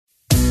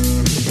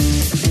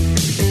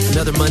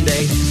Another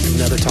Monday,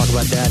 another Talk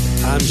About That.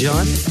 I'm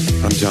John.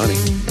 I'm Johnny.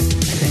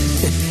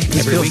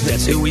 Every week,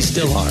 that's who we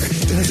still are.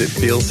 Does it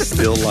feel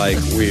still like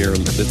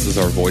this is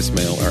our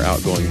voicemail, our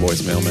outgoing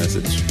voicemail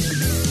message?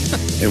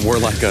 And we're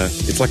like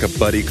it's like a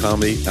buddy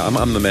comedy.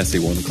 I'm the messy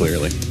one,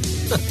 clearly.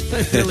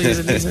 It really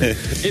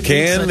isn't.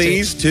 Can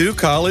these two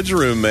college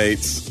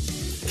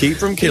roommates keep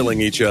from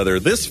killing each other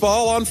this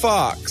fall on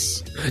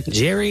Fox?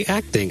 Jerry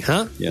acting,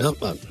 huh? Yeah.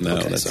 Nope. No,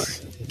 okay, that's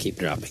sorry. Keep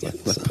dropping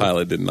it. The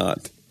pilot did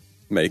not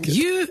make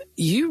it.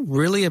 You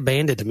really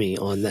abandoned me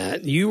on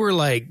that. You were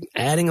like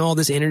adding all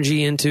this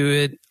energy into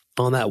it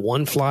on that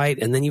one flight,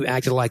 and then you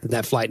acted like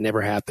that flight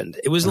never happened.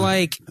 It was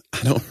like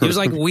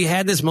we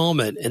had this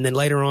moment, and then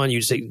later on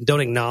you say don't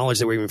acknowledge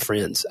that we're even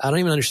friends. I don't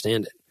even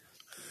understand it.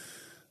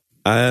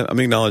 I'm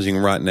acknowledging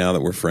right now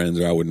that we're friends,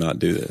 or I would not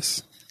do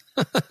this.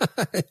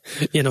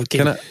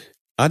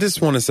 I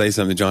just want to say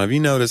something, John. Have you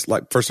noticed?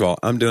 Like, first of all,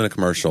 I'm doing a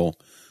commercial,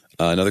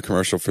 another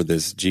commercial for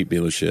this Jeep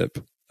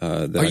dealership.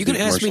 Are you going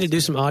to ask me to do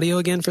some audio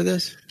again for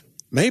this?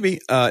 Maybe.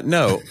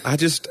 No, I've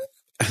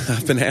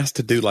been asked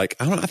to do I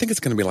think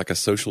it's going to be like a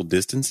social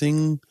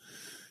distancing.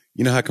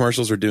 You know how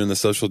commercials are doing the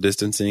social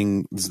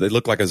distancing? They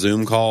look like a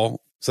Zoom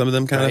call, some of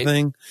them kind of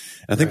thing.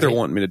 And I think they're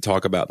wanting me to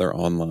talk about their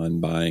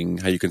online buying,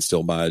 how you can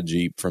still buy a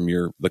Jeep from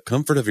the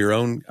comfort of your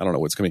own. I don't know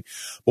what's coming.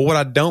 But what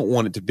I don't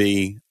want it to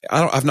be,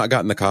 I've not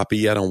gotten the copy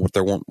yet on what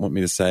they want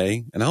me to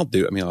say. And I'll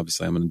do it. I mean,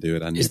 obviously I'm going to do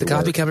it. Is the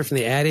copy coming from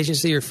the ad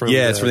agency or from?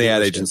 Yeah, it's from the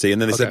ad agency.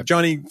 And then they said,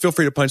 Johnny, feel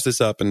free to punch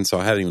this up. And so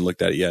I haven't even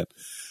looked at it yet.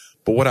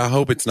 But what I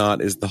hope it's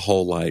not is the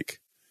whole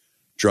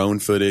drone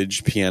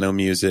footage, piano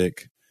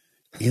music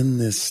in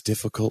this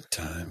difficult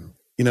time.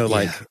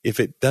 If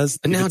it does.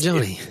 And now,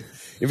 Johnny.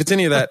 If it's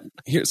any of that,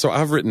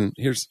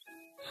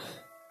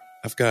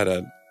 I've got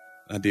an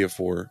idea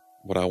for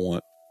what I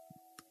want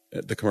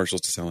the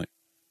commercials to sound like.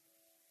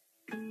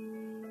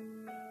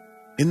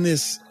 In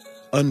this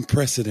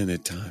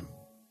unprecedented time,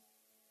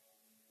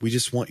 we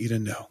just want you to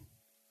know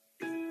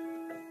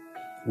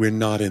we're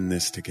not in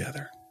this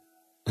together.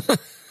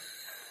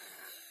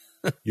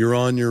 You're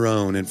on your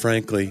own, and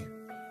frankly,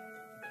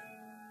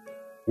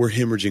 we're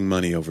hemorrhaging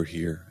money over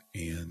here,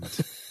 and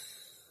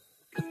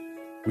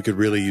we could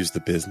really use the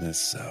business,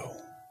 so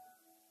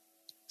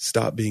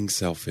stop being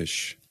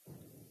selfish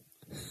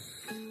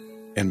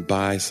and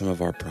buy some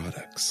of our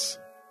products.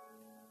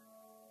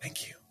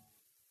 Thank you.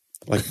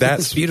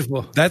 That's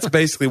beautiful. That's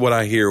basically what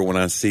I hear when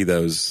I see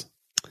those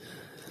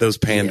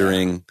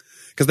pandering,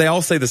 because they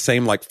all say the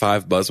same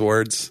 5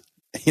 buzzwords.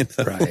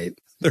 Right.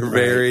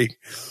 They're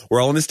we're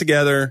all in this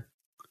together.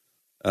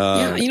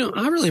 I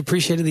really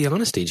appreciated the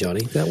honesty,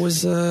 Johnny. That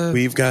was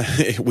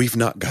we've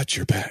not got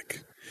your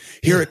back.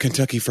 Here at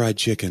Kentucky Fried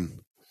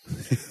Chicken,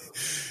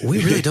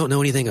 we really don't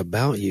know anything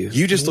about you.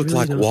 You just look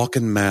like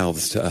walking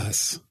mouths to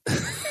us.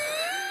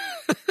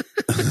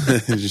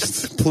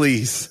 Just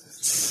please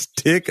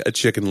stick a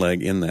chicken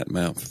leg in that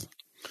mouth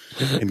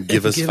and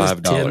give us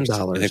 $5.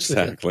 $10.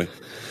 Exactly.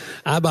 Yeah.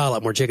 I buy a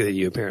lot more chicken than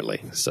you,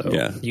 apparently. So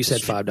you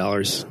said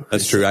 $5.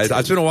 That's true.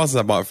 It's been a while since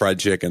I bought fried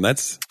chicken.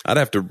 That's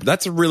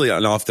really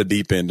an off the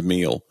deep end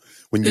meal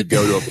when you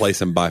go to a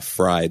place and buy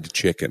fried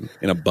chicken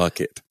in a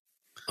bucket.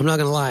 I'm not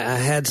going to lie. I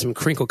had some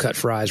crinkle cut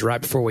fries right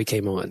before we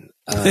came on,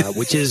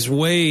 which is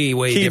way,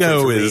 way Keto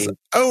different for me. is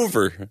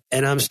over.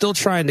 And I'm still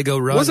trying to go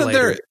run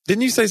later.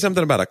 Didn't you say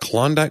something about a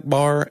Klondike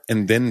bar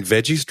and then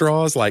veggie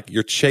straws? Like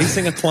you're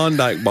chasing a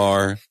Klondike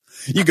bar.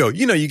 You go,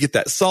 you get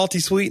that salty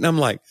sweet. And I'm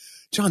like,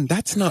 John,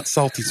 that's not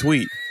salty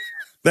sweet.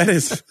 That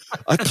is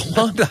a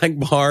Klondike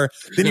bar.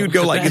 Then you would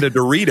go get a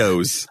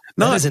Doritos.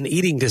 That is an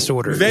eating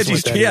disorder.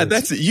 Veggies. Yeah,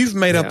 you've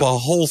made up a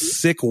whole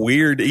sick,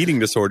 weird eating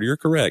disorder. You're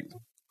correct.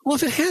 Well,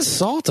 if it has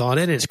salt on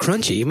it and it's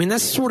crunchy, I mean,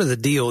 that's sort of the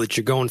deal that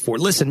you're going for.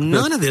 Listen,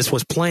 none of this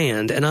was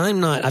planned, and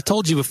I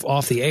told you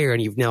off the air,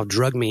 and you've now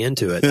drugged me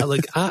into it.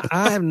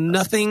 I have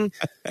nothing.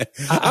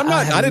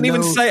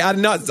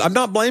 I'm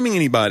not blaming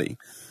anybody.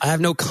 I have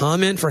no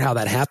comment for how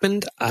that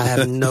happened. I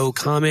have no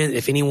comment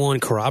if anyone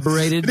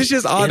corroborated. It's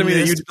just odd to me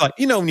that you're just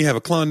when you have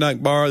a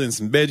Klondike bar, then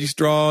some veggie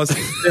straws,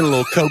 then a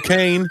little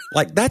cocaine.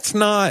 That's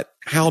not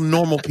how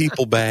normal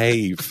people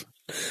behave.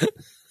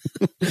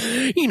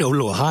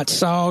 Little hot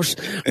sauce,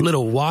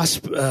 little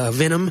wasp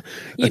venom,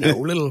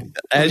 little.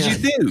 As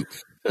you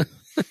do.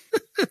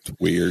 It's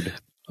weird.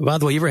 By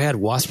the way, you ever had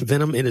wasp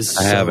venom? It is.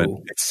 I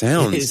haven't. It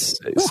sounds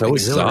so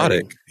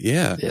exotic.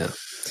 Yeah. Yeah.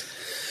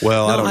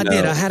 Well, I don't know. I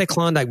did. I had a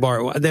Klondike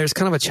bar. There's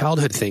kind of a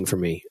childhood thing for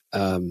me. I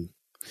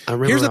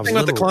remember. Here's the thing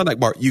about the Klondike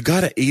bar: you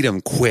got to eat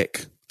them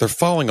quick. They're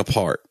falling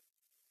apart.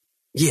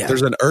 Yeah.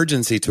 There's an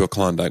urgency to a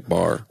Klondike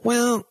bar.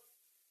 Well,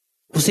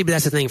 see, but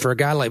that's the thing. For a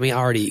guy like me, I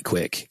already eat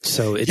quick,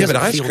 so it doesn't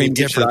but ice feel cream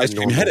gives you an ice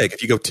cream normal. headache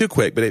if you go too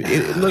quick. But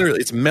it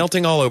literally, it's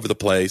melting all over the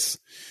place.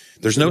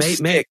 There's no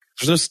stick.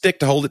 There's no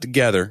stick to hold it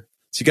together.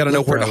 So you got to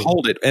know where to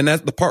hold it, and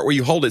that's the part where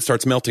you hold it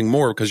starts melting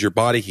more because your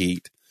body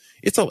heat.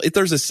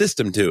 There's a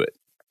system to it.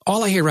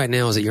 All I hear right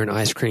now is that you're an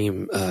ice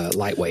cream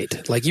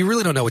lightweight. You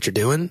really don't know what you're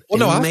doing. Well,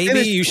 no,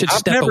 maybe you should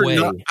step away.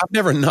 I've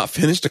never not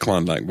finished a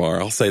Klondike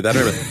bar. I'll say that.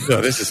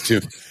 No, this is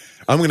too.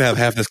 I'm going to have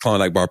half this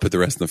Klondike bar, put the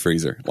rest in the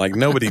freezer.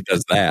 Nobody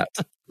does that.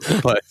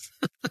 but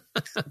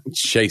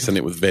chasing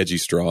it with veggie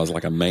straws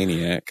like a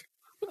maniac.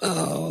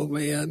 Oh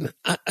man!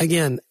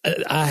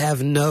 I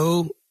have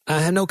no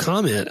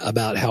comment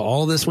about how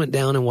all this went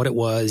down and what it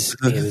was.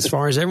 And as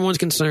far as everyone's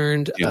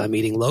concerned, I'm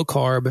eating low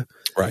carb,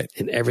 right,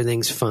 and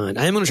everything's fine.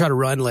 I am going to try to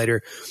run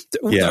later.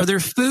 Are there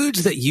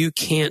foods that you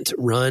can't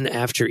run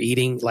after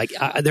eating? Like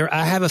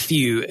I have a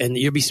few, and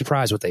you'll be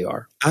surprised what they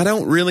are.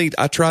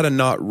 I try to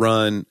not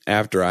run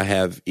after I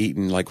have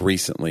eaten like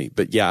recently,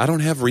 but I don't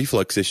have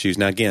reflux issues.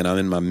 Now again, I'm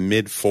in my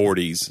mid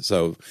 40s,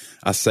 so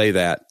I say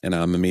that, and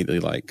I'm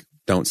immediately like,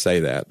 don't say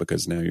that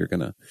because now you're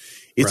gonna.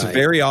 It's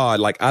very odd.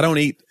 Like I don't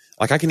eat.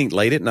 Like I can eat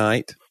late at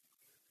night.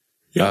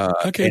 Yeah,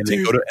 okay, and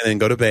then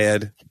go to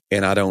bed,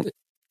 and I don't.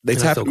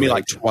 It's happened to me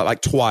like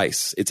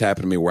twice. It's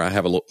happened to me where I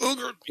have a little.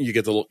 You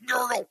get the little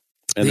gurgle,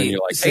 and then you're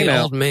like, "Hey,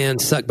 now, old man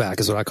suck back"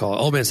 is what I call it.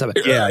 Old man suck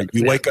back. Yeah,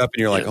 you wake up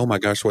and you're like, "Oh my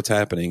gosh, what's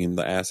happening?" in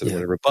the acid or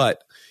whatever.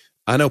 But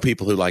I know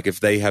people who like if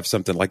they have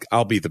something like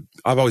I've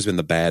always been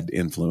the bad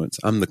influence.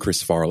 I'm the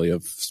Chris Farley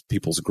of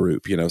people's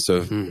group,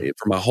 So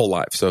for my whole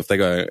life. So if they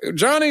go,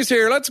 Johnny's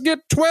here, let's get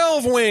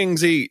 12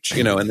 wings each,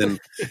 and then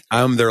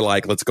I'm their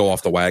like, let's go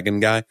off the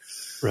wagon guy.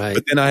 Right.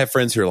 But then I have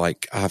friends who are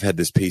like, I've had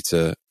this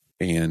pizza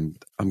and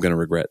I'm going to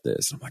regret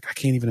this. I'm like, I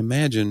can't even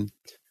imagine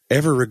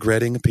ever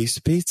regretting a piece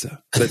of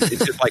pizza. But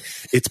it's just like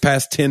it's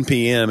past 10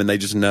 p.m. and they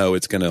just know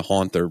it's going to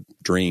haunt their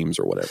dreams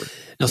or whatever.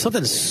 Now,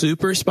 something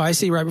super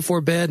spicy right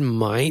before bed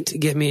might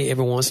get me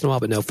every once in a while,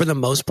 but no, for the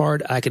most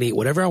part, I can eat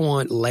whatever I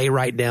want, lay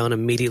right down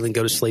immediately, and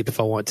go to sleep if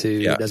I want to.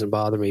 Yeah. It doesn't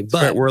bother me.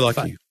 But right, we're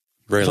lucky.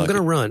 Very lucky. I'm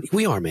going to run.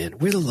 We are, man.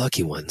 We're the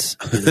lucky ones.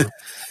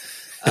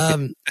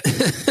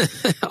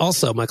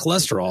 Also, my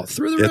cholesterol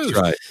through the roof.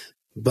 That's right.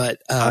 But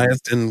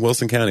highest in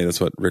Wilson County.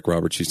 That's what Rick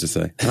Roberts used to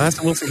say. Highest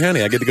in Wilson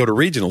County. I get to go to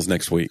regionals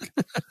next week.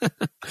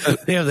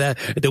 They have that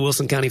at the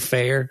Wilson County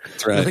Fair.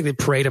 That's right. I think they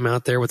parade them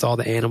out there with all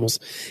the animals.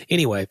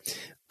 Anyway,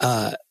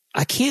 I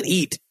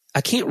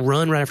can't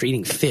run right after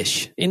eating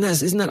fish.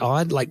 Isn't that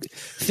odd? Like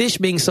fish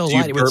being so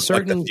light.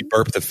 You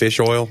burp the fish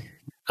oil?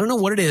 I don't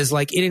know what it is.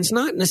 Like it's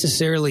not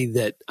necessarily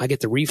that I get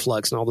the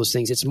reflux and all those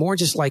things. It's more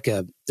just like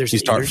you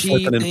start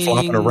flipping and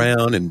flopping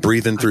around and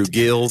breathing through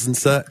gills and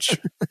such.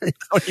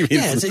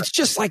 It's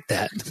just like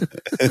that.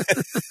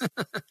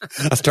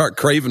 I start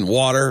craving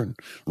water,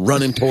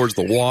 running towards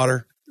the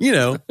water.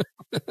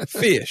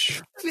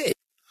 Fish.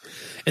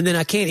 And then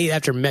I can't eat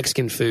after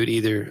Mexican food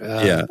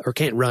either. Or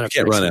can't run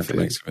after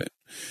Mexican food.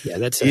 Yeah,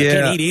 that's I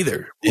can't eat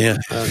either. Yeah.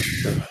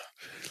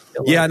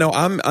 No,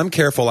 I'm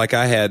careful. Like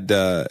I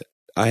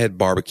had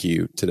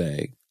barbecue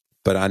today,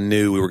 but I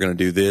knew we were going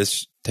to do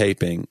this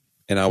taping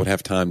and I would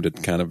have time to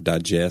kind of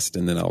digest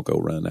and then I'll go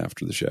run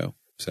after the show.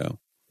 So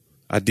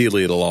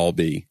ideally it'll all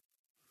be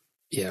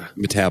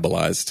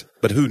metabolized,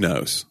 but who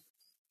knows?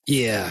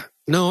 Yeah.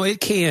 No, it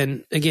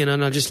can. Again,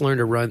 and I just learned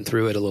to run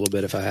through it a little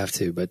bit if I have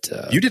to. But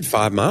you did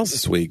 5 miles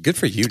this week. Good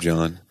for you,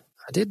 John.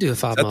 I did do a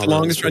 5 mile. Is that the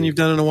longest run you've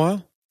done in a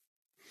while?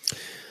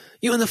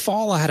 In the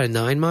fall, I had a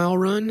 9 mile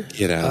run.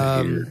 Get out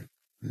of here.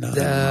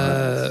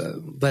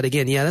 But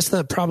again, that's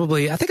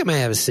probably, I think I may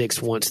have a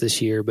 6 once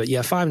this year, but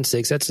 5 and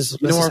 6, that's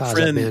just, our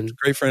friend,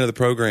 great friend of the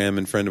program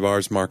and friend of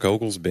ours, Mark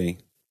Oglesby,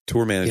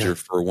 tour manager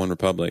for One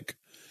Republic.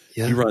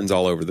 Yeah. He runs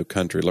all over the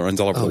country, runs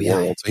all over the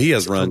world. So he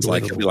has runs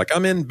like, he'll be like,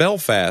 I'm in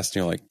Belfast.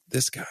 And you're like,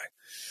 this guy.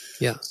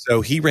 Yeah.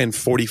 So he ran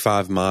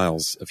 45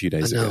 miles a few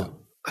days ago.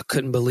 I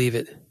couldn't believe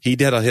it. He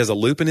has a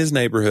loop in his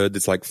neighborhood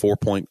that's like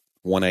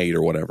 4.18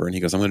 or whatever. And he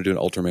goes, I'm going to do an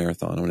ultra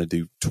marathon. I'm going to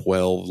do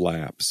 12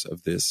 laps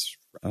of this.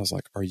 I was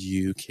like, are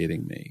you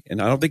kidding me?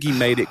 And I don't think he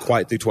made it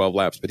quite through 12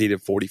 laps, but he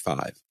did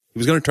 45. He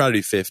was going to try to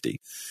do 50.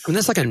 I mean,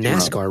 that's like a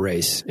NASCAR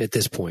race at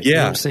this point. Yeah. You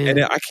know what I'm saying?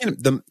 And I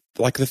can't,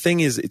 the thing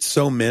is, it's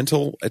so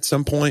mental at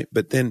some point,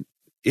 but then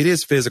it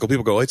is physical.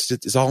 People go,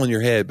 it's all in your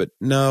head. But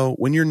no,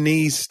 when your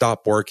knees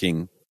stop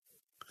working,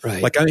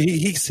 right? Like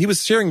he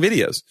was sharing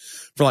videos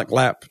for like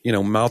lap,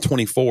 mile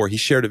 24. He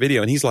shared a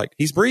video and he's like,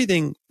 he's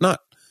breathing,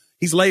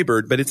 he's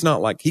labored, but it's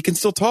not like he can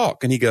still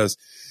talk. And he goes,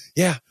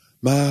 yeah,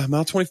 my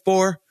mile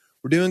 24.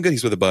 We're doing good.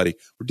 He's with a buddy.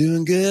 We're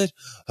doing good.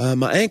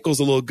 My ankle's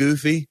a little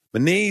goofy. My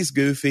knee's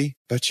goofy,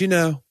 but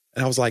and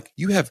I was like,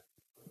 you're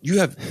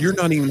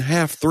not even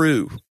half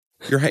through.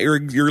 You're a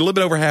little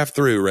bit over half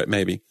through, right?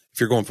 Maybe if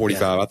you're going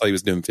 45, I thought he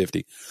was doing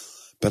 50,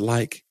 but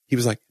like, he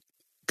was like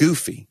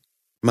goofy.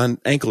 My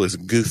ankle is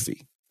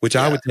goofy, which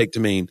I would take to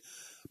mean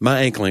my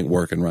ankle ain't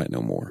working right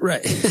no more.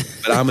 Right.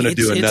 But I'm going to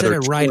do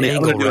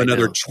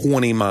another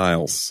 20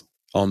 miles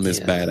on this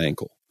bad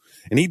ankle.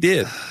 And he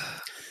did.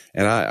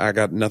 And I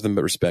got nothing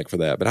but respect for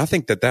that. But I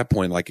think at that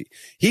point, like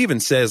he even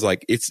says,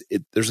 like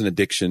there's an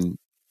addiction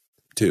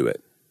to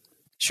it.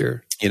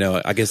 Sure.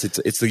 I guess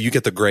it's you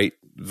get the great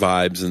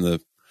vibes and the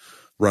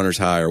runner's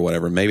high or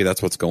whatever. Maybe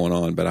that's what's going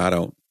on. But I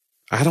don't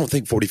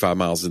think 45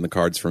 miles is in the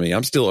cards for me.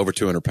 I'm still over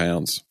 200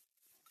 pounds.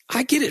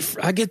 I get it.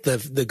 I get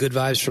the good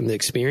vibes from the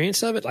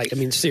experience of it. Like, I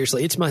mean,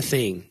 seriously, it's my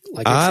thing.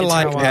 Like, I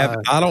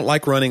don't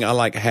like running. I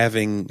like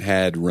having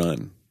had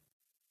run.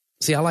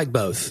 See, I like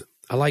both.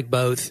 I like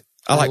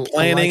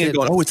planning and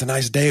going, it's a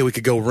nice day. We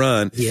could go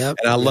run. Yep.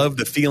 And I love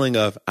the feeling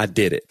of I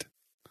did it.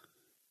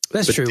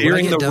 That's but true.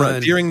 During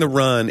the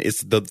run,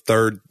 it's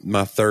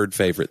my third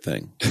favorite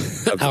thing.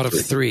 Out of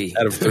three.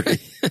 Out of three.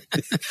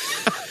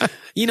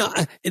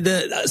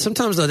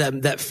 Sometimes though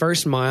that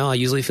first mile, I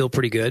usually feel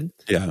pretty good.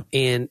 Yeah.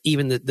 And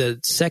even the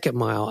second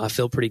mile, I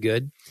feel pretty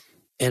good.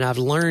 And I've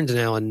learned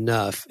now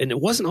enough, and it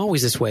wasn't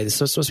always this way.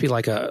 This was supposed to be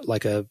like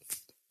a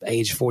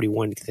age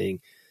 41 thing.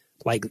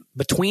 Like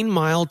between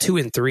mile 2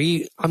 and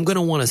 3, I'm going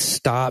to want to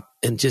stop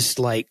and just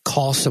like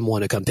call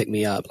someone to come pick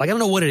me up. Like, I don't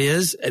know what it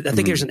is. I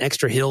think there's an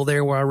extra hill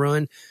there where I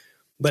run,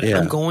 but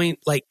I'm going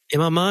like in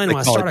my mind, when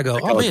I start, I go,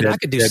 oh man, I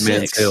could do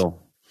 6.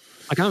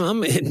 Like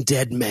I'm hitting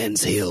Dead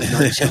Man's Hill.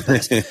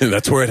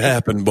 That's where it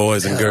happened,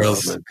 boys and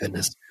girls. Oh my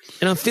goodness.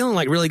 And I'm feeling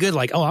like really good.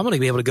 Like, oh, I'm going to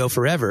be able to go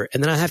forever.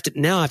 And then I have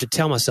to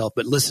tell myself,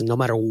 but listen, no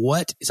matter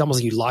what, it's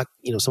almost like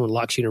someone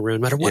locks you in a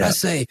room. No matter what I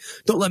say,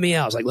 don't let me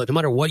out. It's like, look, no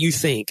matter what you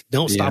think,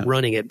 don't stop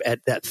running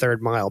at that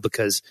third mile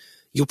because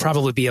you'll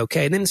probably be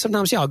okay. And then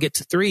sometimes, I'll get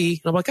to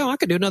 3 and I'm like, oh, I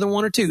could do another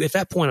 1 or 2. At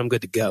that point, I'm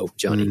good to go,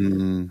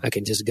 Johnny. I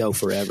can just go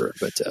forever.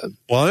 But,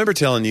 well, I remember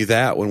telling you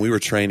that when we were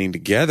training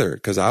together,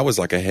 because I was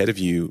like ahead of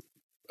you,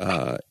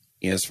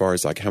 as far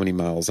as like how many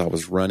miles I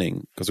was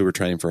running, because we were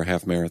training for a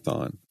half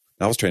marathon.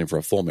 I was training for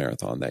a full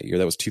marathon that year.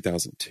 That was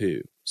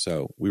 2002.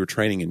 So we were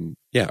training in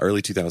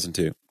early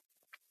 2002.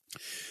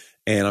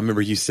 And I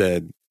remember you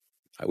said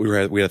we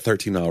had a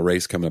 13-mile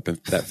race coming up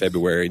in that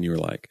February, and you were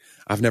like,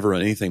 I've never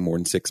run anything more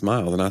than 6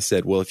 miles. And I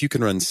said, well, if you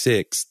can run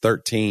 6,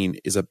 13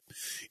 it's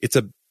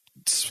a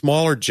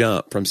smaller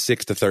jump from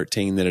 6 to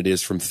 13 than it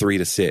is from 3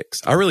 to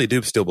 6. I really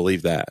do still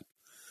believe that.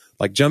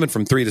 Like jumping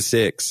from 3 to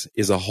 6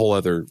 is a whole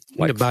other. I'm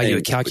gonna buy you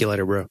a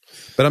calculator, bro.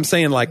 But I'm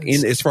saying, like,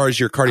 as far as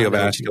your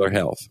cardiovascular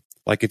health,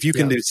 like if you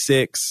can do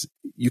 6,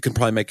 you can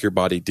probably make your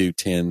body do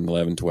 10,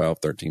 11, 12,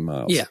 13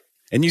 miles. Yeah.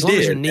 And you as did. As long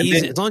as your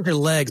knees, as long as your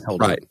legs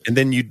hold right. Up. And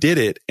then you did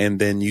it, and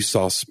then you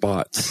saw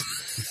spots.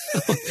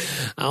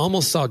 I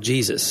almost saw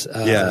Jesus.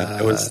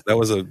 That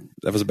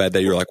was a bad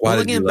day. You're like, why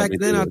did you let me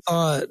do this?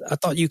 I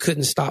thought you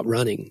couldn't stop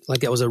running. Like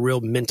that was a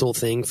real mental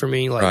thing for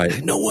me.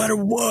 Like no matter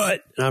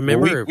what. And I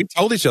remember we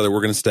told each other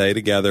we're going to stay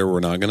together. We're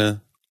not going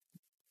to.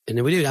 And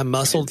then we did. I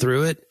muscled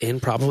through it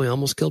and probably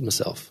almost killed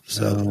myself.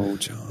 So,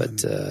 John.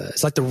 But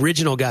it's like the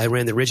original guy who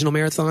ran the original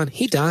marathon.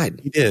 He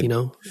died. He did.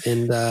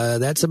 And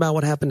that's about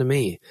what happened to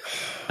me.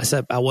 I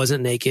said I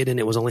wasn't naked, and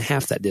it was only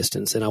half that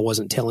distance, and I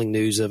wasn't telling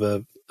news of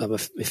a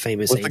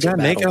famous. Was the guy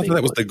naked? I thought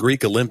that was the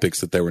Greek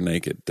Olympics that they were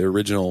naked. The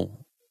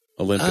original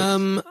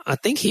Olympics. I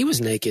think he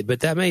was naked, but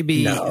that may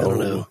be. No. I don't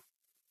know.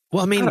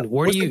 Well, I mean,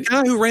 the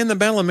guy who ran the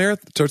Battle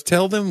Marathon to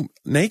tell them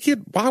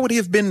naked? Why would he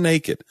have been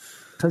naked?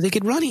 Because he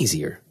could run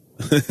easier.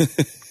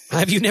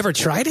 Have you never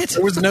tried it?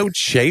 There was no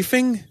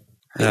chafing?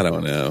 I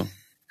don't know.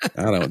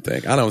 I don't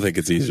think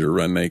it's easier to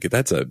run naked.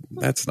 That's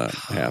not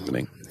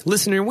happening.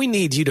 Listener, we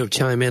need you to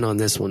chime in on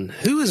this one.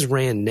 Who has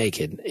ran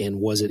naked, and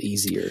was it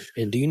easier?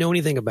 And do you know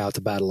anything about the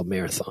Battle of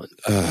Marathon?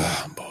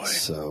 Oh boy.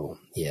 So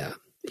yeah.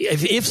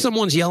 If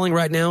someone's yelling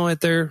right now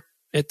at their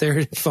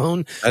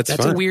phone, that's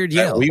a weird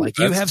yell.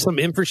 You have some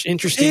interesting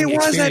He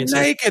wasn't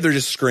naked. They're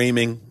just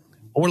screaming.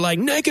 Or like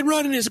naked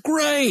running is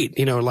great,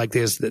 like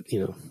this. That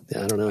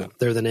I don't know.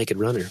 They're the naked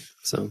runner.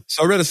 So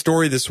I read a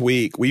story this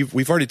week.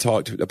 We've already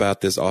talked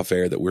about this off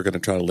air that we're going to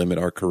try to limit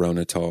our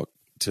Corona talk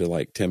to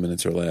like 10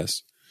 minutes or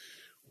less.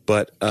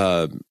 But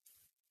I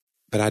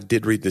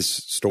did read this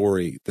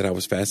story that I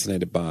was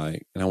fascinated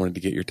by, and I wanted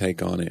to get your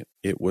take on it.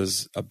 It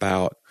was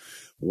about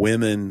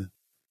women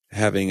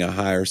having a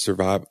higher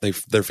survival.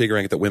 They're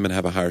figuring out that women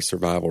have a higher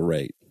survival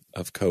rate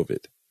of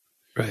COVID,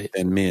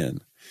 than men.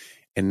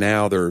 And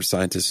now there are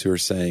scientists who are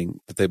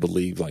saying that they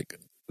believe like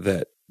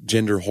that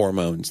gender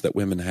hormones that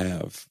women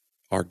have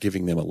are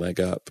giving them a leg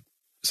up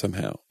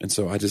somehow. And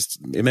so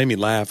it made me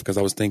laugh because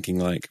I was thinking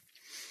like,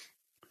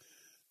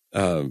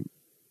 are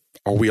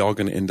we all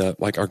going to end up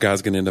like, our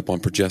guys going to end up on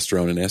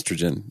progesterone and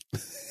estrogen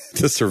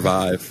to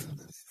survive?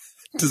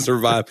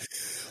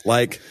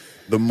 Like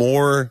the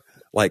more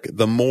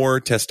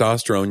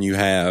testosterone you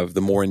have,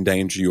 the more in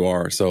danger you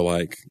are. So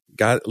like,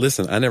 God,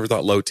 listen, I never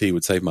thought low T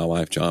would save my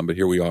life, John, but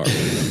here we are.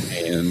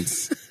 And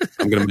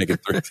I'm going to make it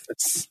through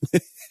this.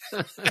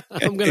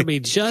 I'm going to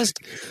be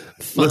just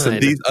fine. Listen,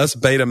 us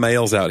beta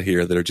males out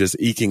here that are just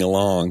eking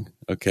along,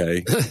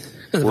 okay?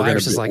 The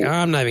virus is like,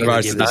 I'm not even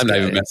going to give this guy. I'm not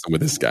even messing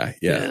with this guy.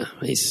 Yeah.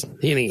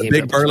 The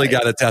big burly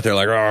guy that's out there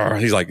like, oh,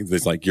 he's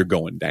like, you're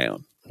going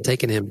down.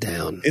 Taking him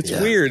down. It's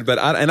weird, but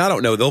I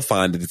don't know. They'll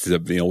find that it's a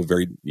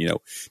very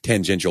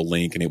tangential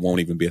link, and it won't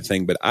even be a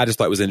thing. But I just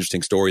thought it was an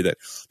interesting story that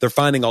they're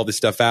finding all this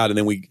stuff out, and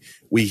then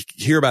we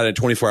hear about it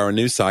in a 24-hour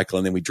news cycle,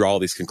 and then we draw all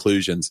these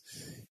conclusions.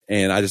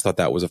 And I just thought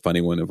that was a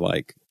funny one of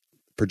like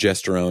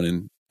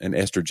progesterone and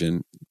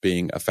estrogen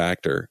being a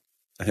factor.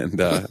 And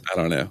I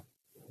don't know,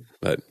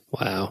 but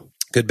wow,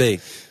 could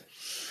be.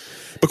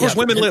 Of course,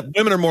 women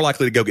are more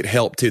likely to go get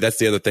help too. That's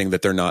the other thing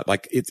that they're not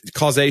like.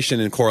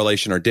 Causation and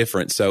correlation are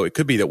different. So it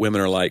could be that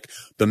women are like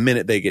the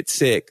minute they get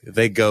sick,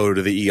 they go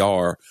to the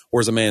ER,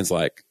 whereas a man's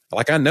like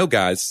I know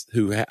guys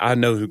who have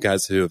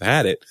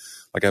had it.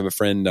 Like I have a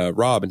friend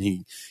Rob, and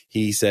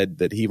he said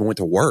that he even went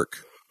to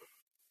work.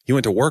 He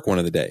went to work one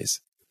of the days.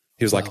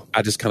 He was like,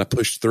 I just kind of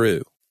pushed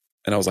through.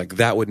 And I was like,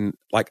 that wouldn't,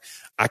 like,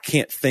 I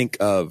can't think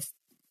of,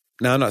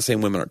 now I'm not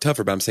saying women aren't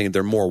tougher, but I'm saying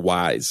they're more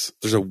wise.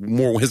 There's a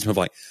more wisdom of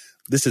like,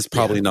 this is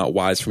probably not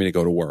wise for me to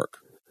go to work.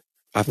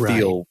 I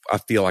feel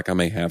like I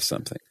may have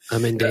something.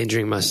 I'm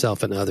endangering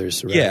myself and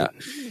others. Right?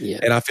 Yeah.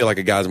 And I feel like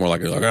a guy's more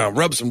like, oh,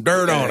 rub some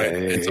dirt on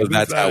it. And so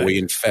that's how we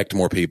infect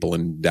more people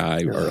and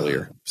die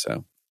earlier.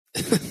 So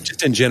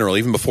just in general,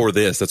 even before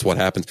this, that's what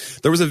happens.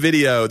 There was a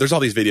video, there's all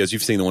these videos,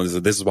 you've seen the ones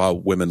that this is why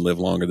women live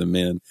longer than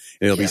men. And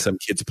it'll be some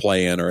kids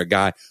playing or a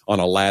guy on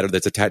a ladder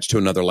that's attached to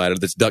another ladder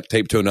that's duct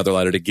taped to another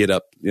ladder to get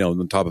up,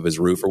 on top of his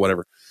roof or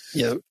whatever.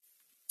 Yeah.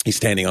 He's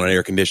standing on an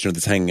air conditioner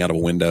that's hanging out of a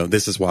window.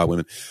 This is why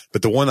women.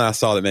 But the one I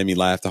saw that made me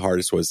laugh the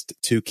hardest was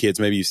two kids.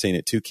 Maybe you've seen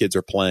it. Two kids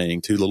are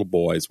playing, two little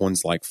boys.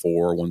 One's like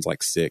 4, one's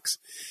like 6.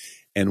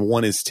 And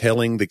one is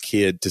telling the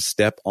kid to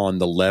step on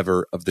the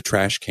lever of the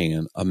trash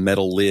can. A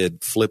metal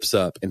lid flips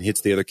up and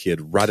hits the other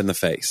kid right in the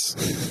face.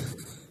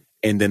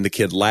 And then the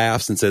kid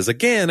laughs and says,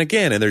 again.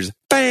 And there's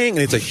bang.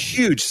 And it's a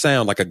huge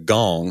sound like a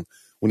gong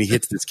when he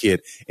hits this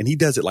kid. And he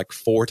does it like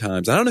 4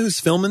 times. I don't know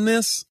who's filming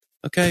this.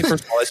 Okay.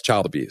 First of all, it's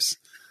child abuse.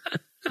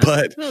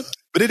 But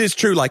it is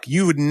true. Like,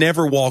 you would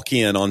never walk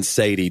in on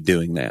Sadie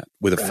doing that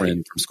with a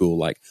friend from school.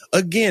 Like,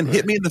 again,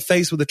 hit me in the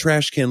face with a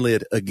trash can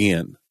lid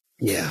again.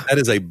 Yeah. That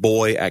is a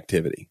boy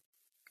activity.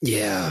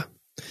 Yeah.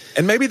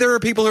 And maybe there are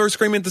people who are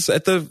screaming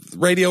at the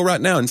radio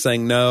right now and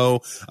saying,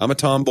 no, I'm a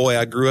tomboy.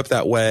 I grew up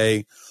that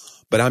way.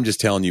 But I'm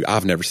just telling you,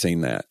 I've never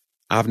seen that.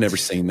 I've never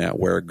seen that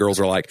where girls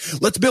are like,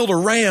 let's build a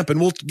ramp and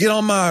we'll get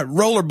on my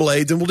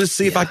rollerblades and we'll just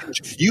see if I can.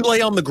 You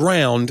lay on the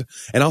ground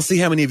and I'll see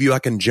how many of you I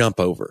can jump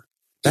over.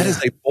 That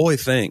is a boy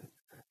thing.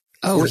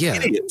 Oh, We're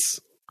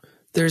idiots.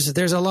 There's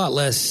a lot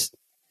less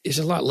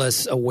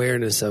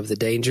awareness of the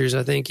dangers,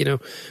 I think, and or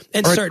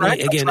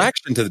certainly again,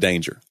 attraction to the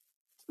danger.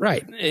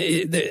 Right.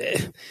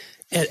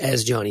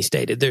 As Johnny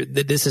stated,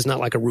 this is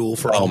not like a rule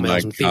for all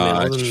males and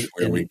females.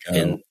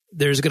 And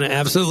there's going to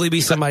absolutely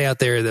be somebody out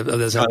there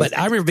that's. But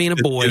I remember being a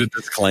boy.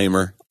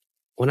 Disclaimer.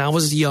 When I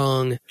was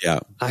young,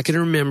 I can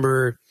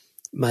remember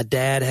my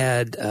dad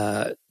had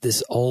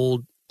this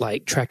old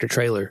tractor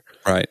trailer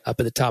up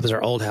at the top of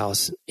our old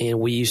house. And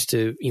we used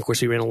to, of course,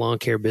 we ran a lawn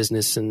care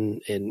business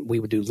and we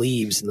would do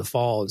leaves in the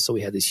fall. And so we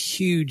had these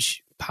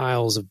huge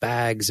piles of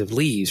bags of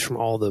leaves from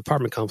all the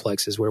apartment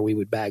complexes where we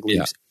would bag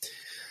leaves.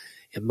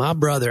 And my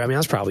brother, I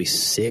was probably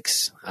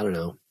 6, I don't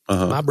know.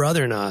 My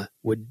brother and I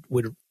would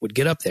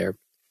get up there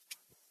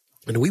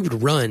and we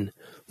would run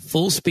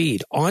full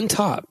speed on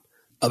top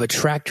of a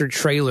tractor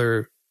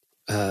trailer,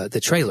 the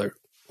trailer,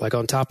 like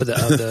on top of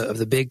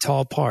the big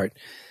tall part.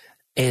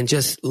 And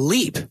just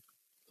leap.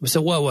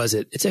 So what was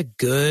it? It's a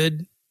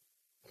good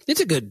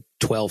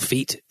 12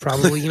 feet,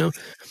 probably,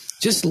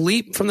 just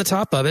leap from the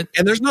top of it.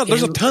 And there's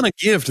a ton of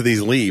give to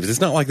these leaves.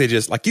 It's not like they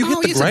just, you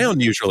hit the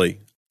ground usually.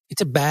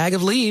 It's a bag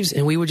of leaves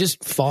and we would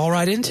just fall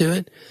right into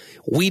it.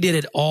 We did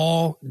it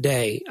all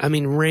day.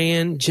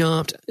 Ran,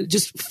 jumped,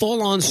 just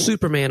full on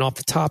Superman off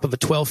the top of a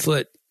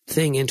 12-foot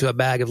thing into a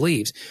bag of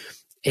leaves.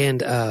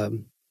 And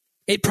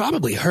it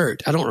probably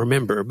hurt. I don't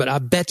remember, but I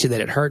bet you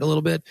that it hurt a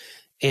little bit.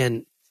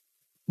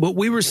 But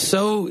we were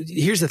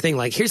here's the thing,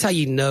 here's how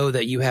you know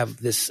that you have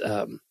this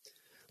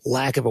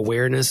lack of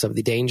awareness of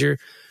the danger.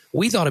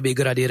 We thought it'd be a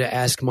good idea to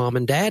ask mom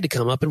and dad to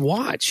come up and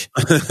watch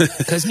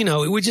because,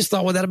 we just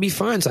thought, well, that'll be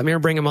fine. So I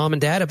remember bringing mom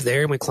and dad up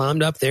there and we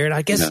climbed up there and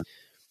I guess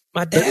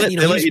my dad,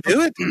 they let you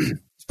do it.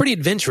 It's pretty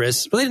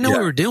adventurous, but they didn't know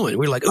what we were doing.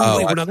 We were like,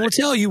 wait, we're not going to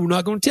tell you. We're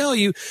not going to tell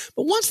you.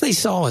 But once they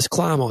saw us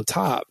climb on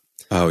top,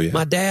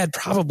 my dad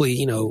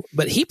probably,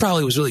 but he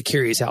probably was really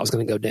curious how it was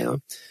going to go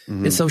down.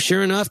 Mm-hmm. And so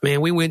sure enough,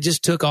 man, we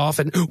just took off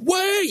and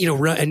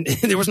run, and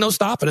there was no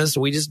stopping us. So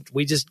we just,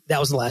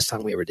 that was the last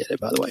time we ever did it,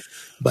 by the way.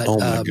 But, oh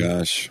my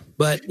gosh.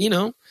 But,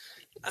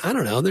 I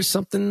don't know. There's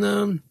something,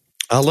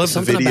 I love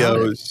the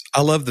videos.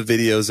 I love the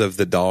videos of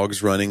the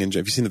dogs running. And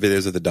have you seen the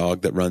videos of the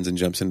dog that runs and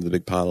jumps into the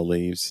big pile of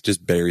leaves,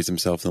 just buries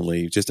himself in the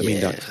leaves?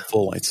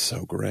 It's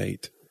so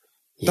great.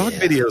 Dog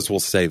videos will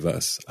save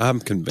us.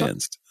 I'm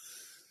convinced.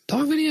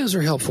 Dog videos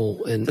are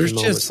helpful. And there's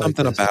just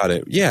something about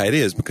it. Yeah, it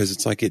is, because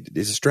it's like it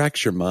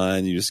distracts your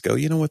mind. You just go,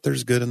 you know what?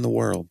 There's good in the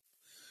world.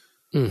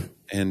 And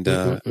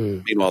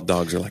meanwhile,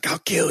 dogs are like, I'll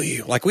kill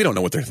you. We don't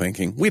know what they're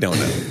thinking. We don't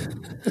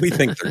know. We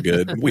think they're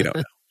good. We don't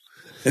know.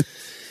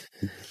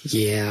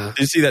 Yeah.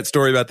 Did you see that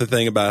story about the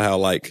thing about how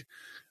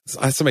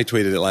somebody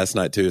tweeted it last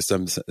night too,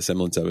 some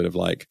semblance of it of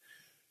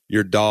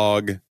your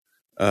dog,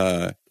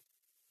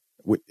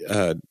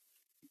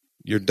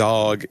 your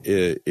dog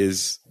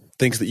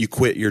thinks that you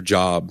quit your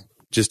job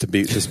just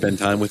to spend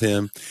time with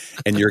him,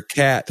 and your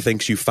cat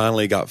thinks you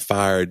finally got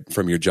fired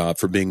from your job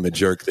for being the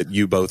jerk that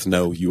you both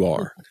know you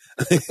are.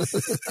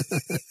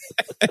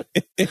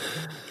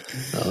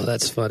 Oh,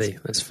 that's funny.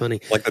 That's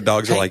funny. The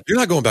dogs are like, you're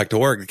not going back to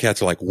work. The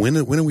cats are like, when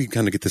are we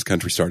going to get this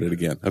country started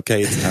again?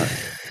 Okay, it's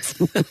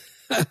time.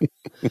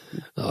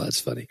 Oh, that's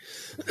funny.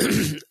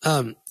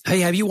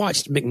 Hey, have you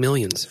watched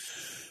McMillions?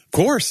 Of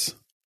course.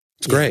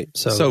 It's great.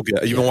 So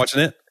good. You've been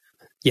watching it?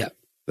 Yeah.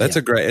 It's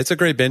a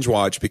great binge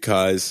watch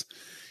because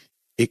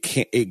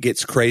it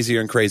gets crazier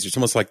and crazier. It's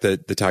almost like the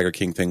Tiger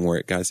King thing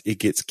where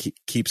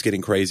keeps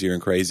getting crazier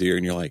and crazier.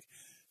 And you're like,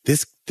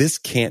 this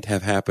can't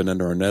have happened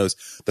under our nose.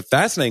 The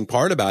fascinating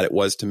part about it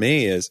was, to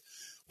me, is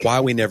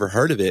why we never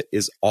heard of it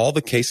is all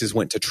the cases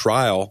went to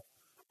trial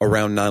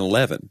around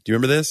 9/11. Do you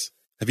remember this?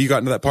 Have you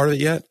gotten to that part of it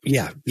yet?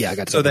 Yeah, I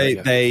got to so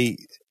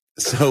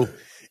So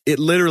it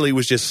literally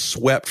was just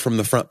swept from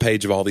the front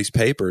page of all these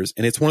papers.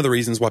 And it's one of the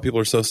reasons why people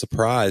are so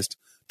surprised.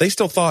 They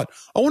still thought,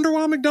 I wonder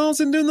why McDonald's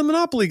isn't doing the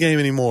Monopoly game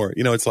anymore.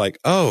 It's like,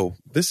 oh,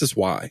 this is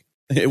why.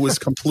 It was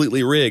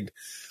completely rigged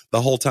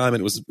the whole time.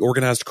 And it was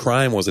organized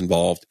crime was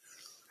involved.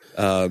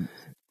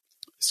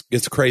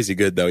 It's crazy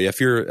good though. Yeah, if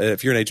you're an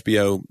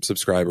HBO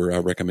subscriber, I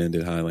recommend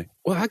it highly.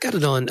 Well, I got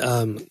it on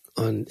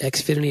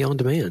Xfinity On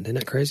Demand. Isn't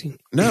that crazy?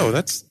 No,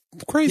 that's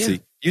crazy. Yeah.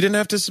 You didn't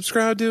have to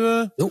subscribe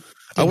to Nope.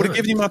 I would have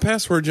given you my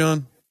password,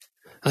 John.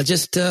 I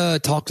just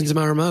talked into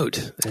my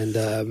remote, and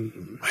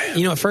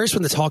at first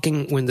when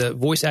the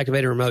voice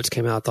activated remotes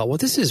came out, I thought, well,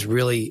 this is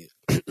really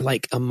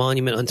like a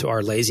monument unto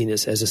our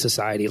laziness as a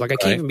society. Like I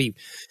can't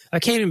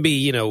even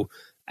be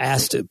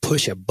asked to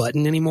push a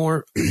button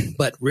anymore.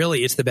 But really,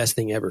 it's the best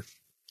thing ever.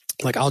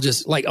 Like I'll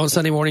just on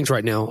Sunday mornings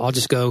right now, I'll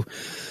just go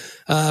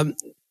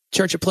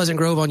Church at Pleasant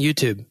Grove on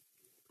YouTube.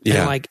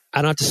 Yeah. And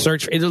I don't have to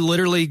search. It'll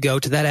literally go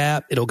to that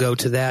app. It'll go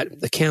to that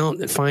account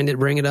and find it,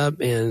 bring it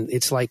up. And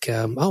it's like,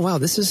 oh, wow,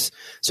 this is.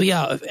 So,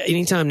 yeah,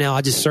 anytime now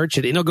I just search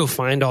it and it'll go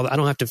find all that. I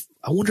don't have to.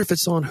 I wonder if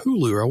it's on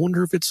Hulu, or I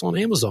wonder if it's on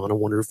Amazon. I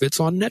wonder if it's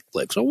on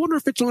Netflix. I wonder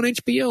if it's on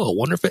HBO. I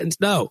wonder if it's.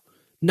 No,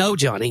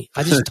 Johnny.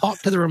 I just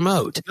talk to the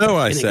remote.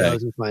 No, it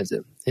goes and finds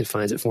it. It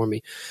finds it for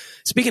me.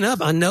 Speaking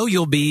of, I know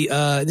you'll be,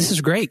 this is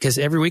great because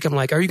every week I'm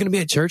like, are you going to be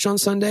at church on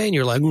Sunday? And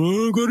you're like,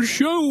 well, I've got a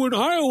show in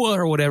Iowa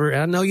or whatever.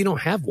 And I know you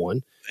don't have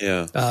one.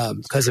 Yeah.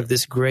 Because of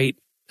this great,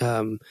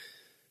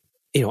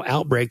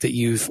 outbreak that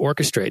you've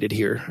orchestrated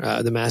here,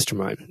 the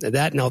Mastermind.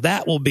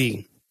 That will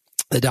be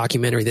the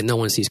documentary that no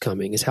one sees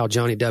coming, is how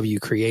Johnny W.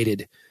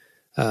 created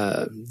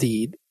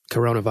the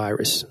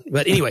coronavirus.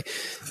 But anyway,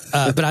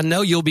 but I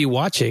know you'll be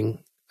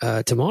watching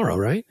tomorrow,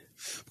 right?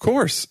 Of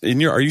course.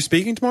 Are you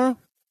speaking tomorrow?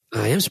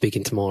 I am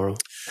speaking tomorrow.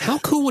 How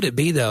cool would it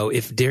be, though,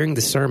 if during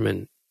the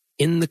sermon,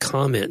 in the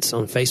comments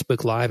on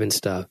Facebook Live and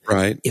stuff,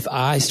 right, if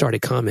I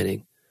started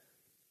commenting,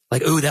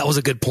 like, "Ooh, that was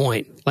a good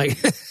point," like,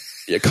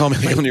 yeah,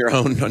 commenting on your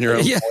own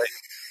yeah. point.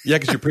 Yeah,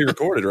 because you're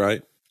pre-recorded,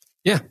 right?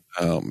 Yeah.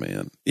 Oh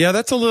man, yeah,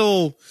 that's a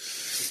little.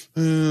 I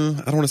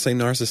don't want to say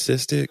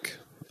narcissistic.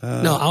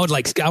 No,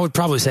 I would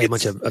probably say a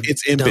bunch of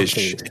it's impish.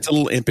 It's a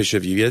little impish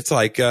of you. It's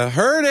like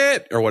heard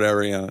it or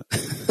whatever. Yeah,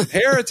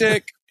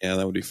 heretic. Yeah,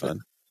 that would be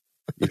fun.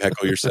 You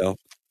heckle yourself.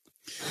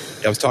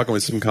 Yeah, I was talking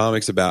with some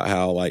comics about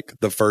how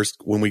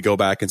when we go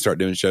back and start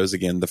doing shows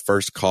again, the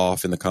first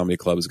cough in the comedy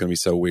club is going to be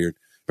so weird.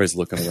 Everybody's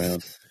looking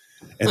around,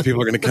 and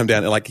people are going to come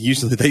down. And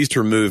usually they used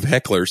to remove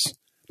hecklers.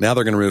 Now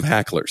they're going to remove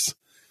hacklers.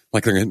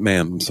 Like they're going to,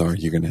 ma'am, I'm sorry,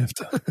 we're going to have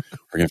to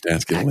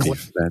ask you to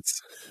leave.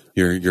 That's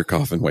you're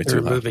coughing way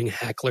too loud. Removing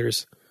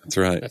hecklers. That's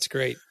right. That's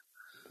great.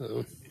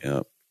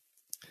 Yeah.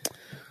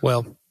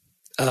 Well,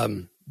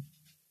 I'm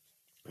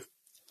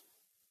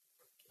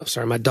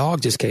sorry, my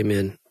dog just came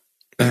in.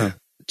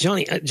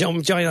 Johnny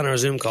on our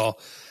Zoom call.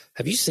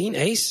 Have you seen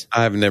Ace?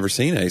 I've never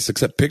seen Ace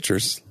except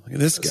pictures. Look at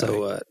this guy.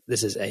 So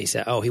this is Ace.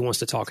 Oh, he wants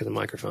to talk in the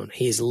microphone.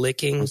 He's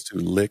licking. He wants to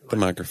lick the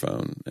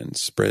microphone and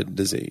spread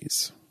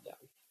disease. Yeah.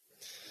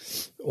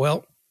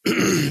 Well,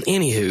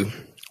 anywho.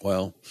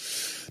 Well,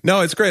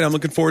 no, it's great. I'm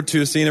looking forward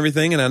to seeing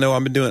everything, and I know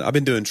I've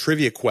been doing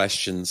trivia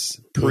questions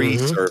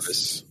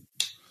pre-service,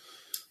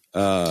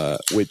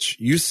 which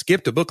you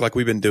skipped a book like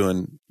we've been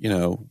doing.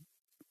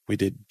 We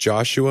did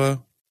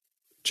Joshua,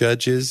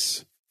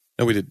 Judges.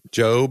 No, we did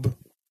Job.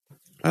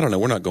 I don't know.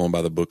 We're not going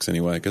by the books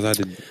anyway because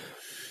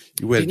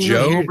we had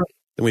Job,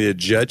 then we did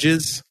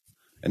Judges,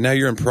 and now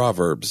you're in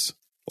Proverbs.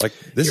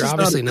 This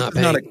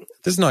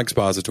is not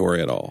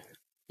expository at all.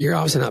 You're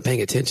obviously not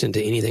paying attention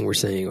to anything we're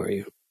saying, are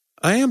you?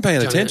 I am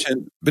paying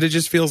attention, but it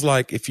just feels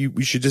like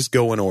we should just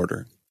go in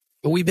order.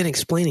 But we've been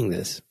explaining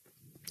this.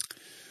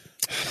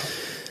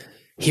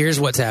 Here's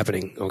what's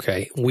happening,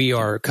 okay? We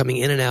are coming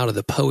in and out of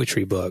the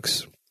poetry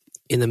books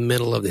in the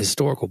middle of the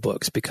historical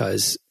books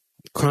because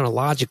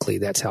chronologically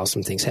that's how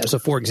some things happen. So,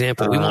 for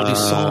example, we won't do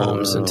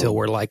Psalms until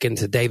we're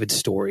into David's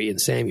story in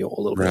Samuel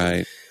a little bit.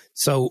 Right.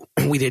 So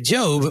we did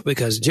Job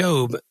because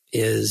Job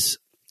is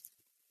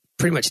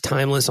pretty much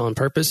timeless on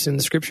purpose in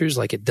the scriptures.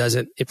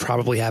 It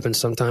probably happened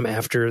sometime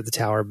after the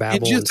Tower of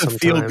Babel. It's just a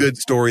feel-good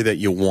story that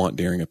you want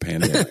during a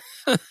pandemic.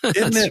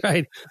 Isn't it?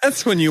 Right.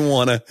 That's when you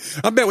want to.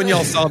 I bet when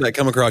y'all saw that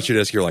come across your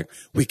desk, you're like,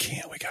 we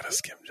got to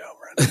skim Job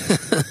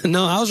right now.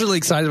 No, I was really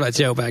excited about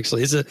Job,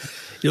 actually. It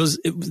was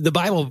the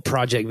Bible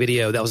Project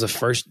video. That was the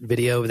first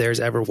video of theirs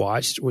ever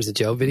watched, was the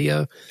Job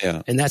video.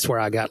 Yeah. And that's where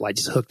I got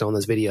just hooked on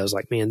those videos.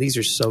 Man, these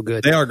are so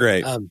good. They are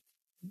great. And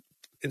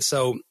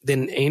so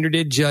then Andrew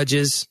did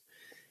Judges.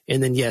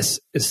 And then, yes,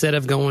 instead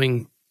of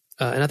going,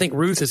 and I think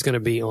Ruth is going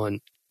to be on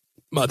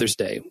Mother's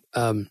Day.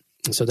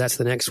 So that's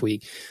the next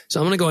week.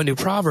 So I'm going to go and do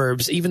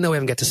Proverbs, even though we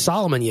haven't got to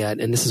Solomon yet.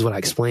 And this is what I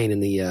explained in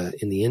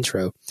the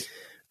intro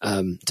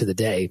to the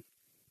day.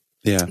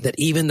 that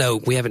even though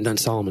we haven't done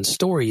Solomon's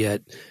story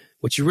yet,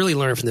 what you really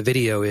learn from the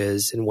video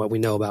is, and what we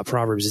know about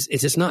Proverbs is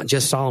it's not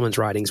just Solomon's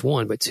writings,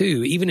 one, but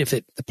two, even if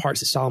the parts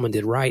that Solomon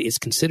did right, it's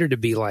considered to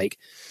be like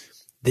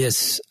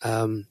this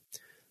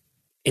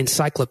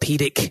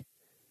encyclopedic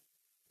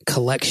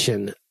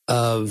collection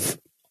of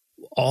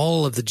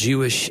all of the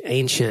Jewish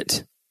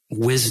ancient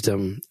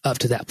wisdom up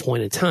to that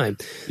point in time.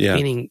 Yeah.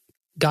 Meaning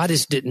God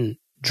just didn't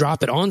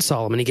drop it on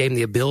Solomon. He gave him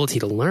the ability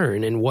to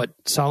learn, and what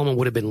Solomon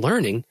would have been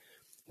learning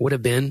would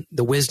have been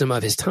the wisdom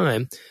of his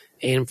time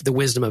and the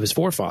wisdom of his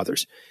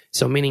forefathers.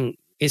 So meaning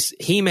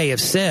he may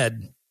have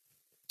said,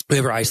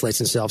 whoever isolates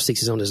himself seeks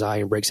his own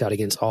desire and breaks out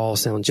against all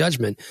sound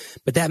judgment.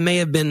 But that may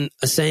have been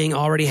a saying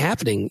already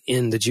happening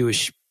in the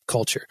Jewish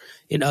culture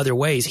in other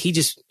ways. He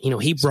just,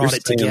 he brought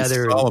it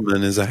together.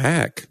 Solomon is a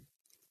hack.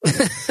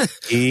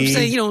 He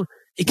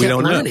kept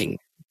learning.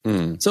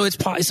 So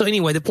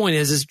anyway, the point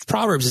is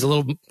Proverbs is a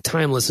little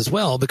timeless as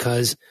well,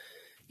 because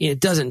it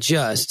doesn't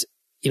just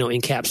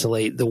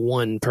encapsulate the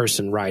one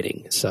person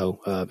writing. So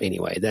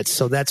anyway, that's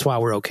why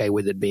we're okay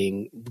with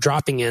it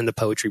dropping in the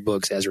poetry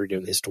books as we're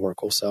doing the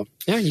historical. So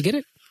yeah, you get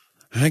it.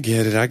 I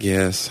get it. I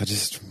guess I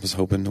just was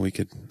hoping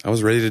I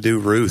was ready to do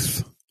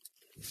Ruth.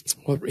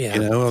 Well, yeah.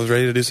 I was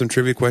ready to do some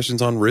trivia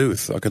questions on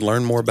Ruth. I could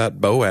learn more about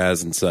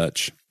Boaz and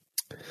such.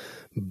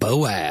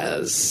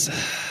 Boaz.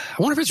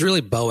 I wonder if it's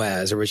really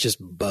Boaz or it's just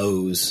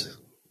Boaz.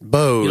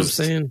 Boaz. You know what I'm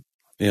saying?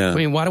 Yeah. I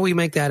mean, why do we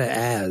make that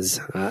as?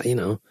 I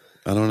don't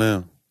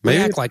know. Maybe.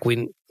 We act like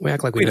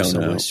we know so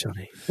much,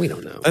 Johnny. We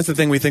don't know. That's the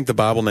thing. We think the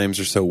Bible names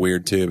are so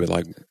weird too, but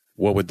like,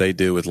 what would they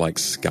do with like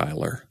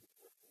Skylar?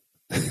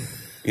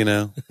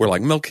 We're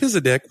like,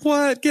 Melchizedek,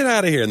 what? Get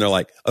out of here. And they're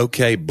like,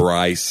 okay,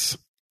 Bryce,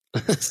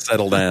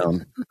 settle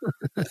down.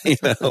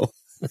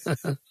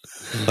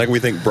 Like we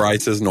think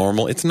Bryce is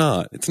normal. It's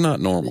not. It's not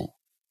normal.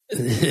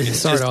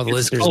 Sorry to all the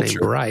listeners named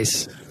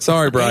Bryce.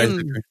 Sorry,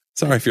 Bryce.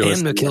 Sorry if you're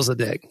listening. And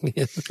Melchizedek.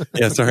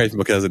 Yeah, sorry if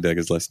Melchizedek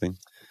is listening.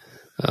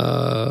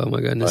 Oh my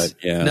goodness!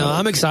 But, yeah. No,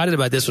 I'm excited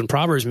about this one.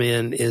 Proverbs,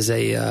 man, is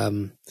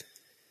a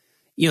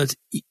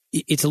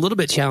it's a little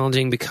bit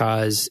challenging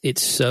because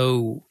it's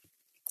so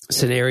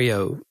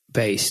scenario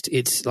based.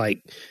 It's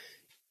like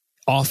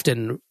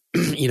often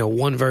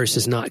one verse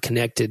is not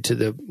connected to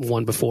the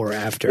one before or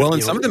after. Well,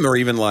 and some of them are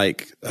even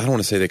like, I don't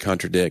want to say they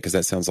contradict, because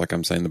that sounds like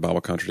I'm saying the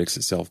Bible contradicts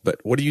itself. But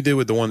what do you do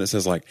with the one that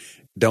says like,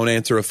 don't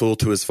answer a fool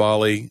to his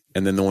folly,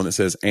 and then the one that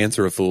says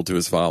answer a fool to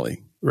his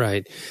folly?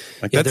 Right.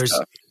 Like that's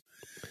tough.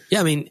 Yeah,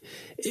 I mean,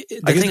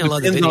 I guess it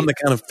depends on the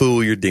kind of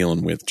fool you're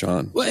dealing with,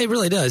 John. Well, it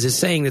really does. It's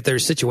saying that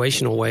there's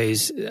situational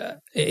ways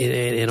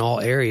in all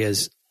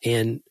areas.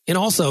 And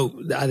also,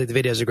 I think the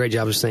video does a great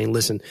job of saying,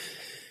 listen,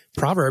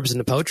 Proverbs and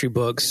the poetry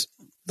books,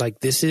 like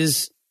this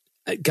is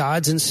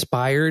God's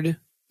inspired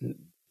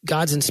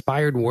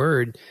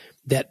word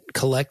that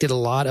collected a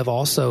lot of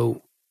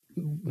also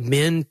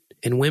men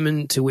and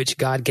women to which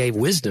God gave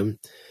wisdom.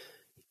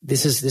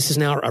 This is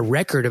now a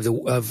record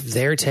of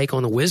their take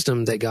on the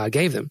wisdom that God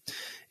gave them.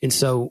 And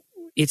so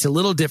it's a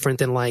little different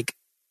than like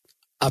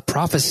a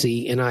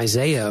prophecy in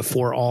Isaiah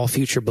for all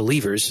future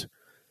believers,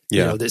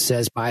 that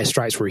says by his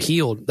stripes we're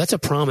healed. That's a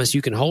promise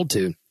you can hold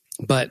to.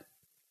 But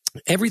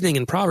everything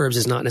in Proverbs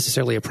is not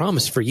necessarily a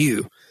promise for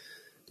you.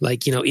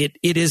 Like,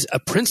 it is a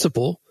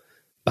principle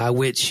by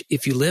which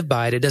if you live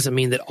by it, it doesn't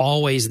mean that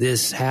always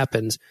this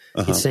happens.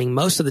 It's saying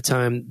most of the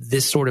time,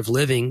 this sort of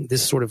living,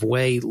 this sort of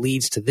way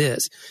leads to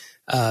this.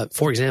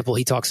 For example,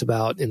 he talks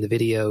about in the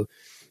video,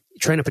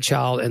 train up a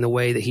child in the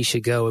way that he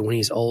should go, and when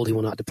he's old, he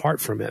will not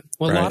depart from it.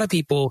 Well, right. A lot of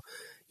people,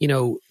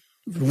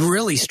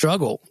 really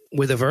struggle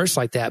with a verse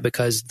like that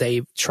because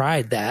they've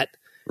tried that.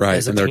 Right.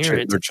 As a and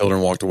parent. Their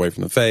children walked away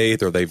from the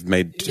faith, or they've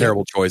made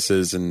terrible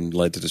choices and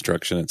led to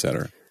destruction, et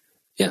cetera.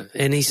 Yeah.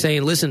 And he's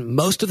saying, listen,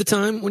 most of the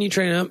time when you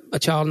train up a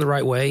child in the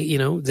right way,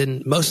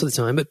 then most of the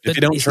time, but if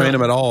you don't train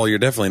them at all, you're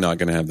definitely not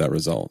going to have that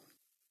result.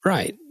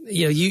 Right.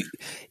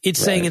 It's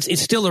saying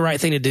it's still the right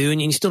thing to do,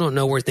 and you still don't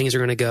know where things are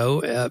going to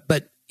go.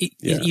 But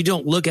you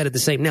don't look at it the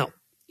same. Now,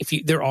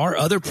 there are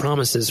other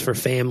promises for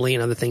family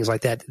and other things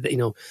like that,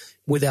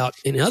 without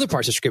in other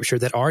parts of Scripture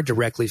that are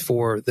directly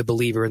for the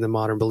believer and the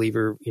modern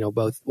believer,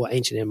 both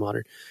ancient and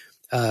modern.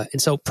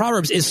 And so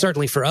Proverbs is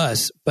certainly for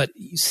us, but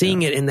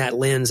seeing it in that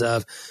lens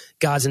of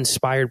God's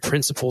inspired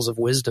principles of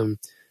wisdom,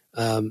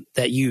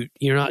 that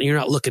you're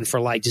not looking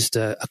for like just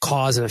a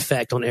cause and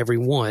effect on every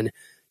one.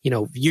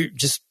 You're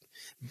just,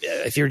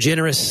 if you're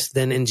generous,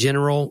 then in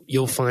general,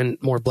 you'll find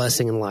more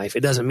blessing in life.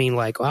 It doesn't mean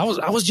like, I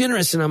was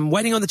generous and I'm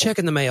waiting on the check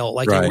in the mail.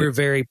 Like right. we're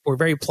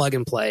very plug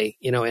and play,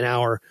 in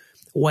our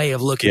way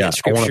of looking at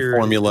Scripture. I want a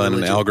formula and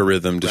an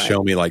algorithm to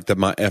show me like that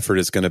my effort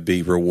is going to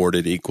be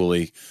rewarded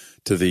equally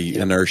to the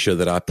inertia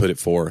that I put it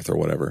forth or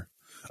whatever.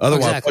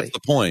 Otherwise, what's the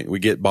point? We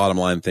get bottom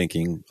line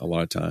thinking a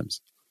lot of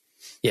times.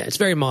 Yeah, it's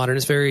very modern.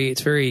 It's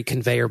very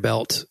conveyor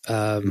belt,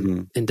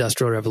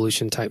 industrial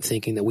revolution type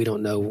thinking that we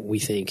don't know. We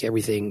think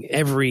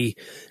every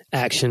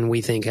action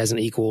we think has an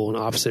equal and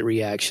opposite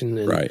reaction,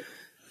 and right.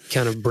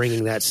 kind of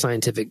bringing that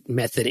scientific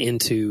method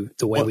into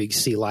the way we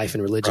see life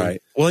and religion.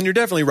 Right. Well, and you're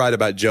definitely right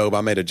about Job.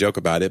 I made a joke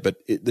about it, but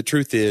the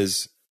truth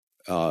is,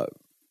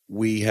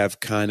 we have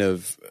kind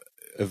of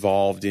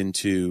evolved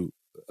into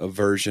a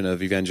version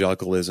of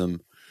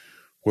evangelicalism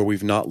where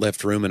we've not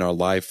left room in our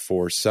life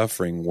for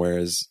suffering.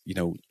 Whereas,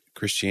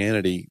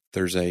 Christianity,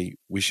 there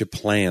should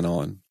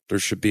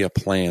be a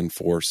plan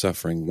for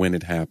suffering when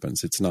it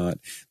happens. It's not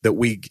that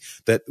we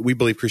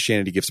believe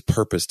Christianity gives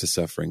purpose to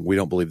suffering. We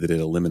don't believe that it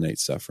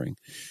eliminates suffering.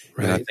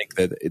 Right. And I think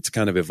that it's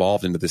kind of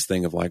evolved into this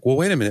thing of like, well,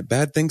 wait a minute,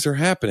 bad things are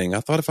happening. I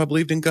thought if I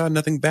believed in God,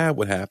 nothing bad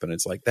would happen.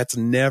 It's like, that's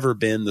never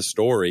been the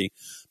story,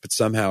 but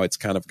somehow it's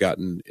kind of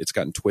gotten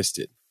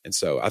twisted. And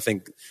so I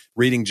think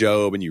reading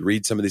Job, and you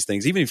read some of these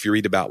things, even if you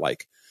read about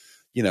like,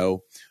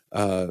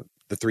 the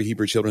 3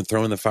 Hebrew children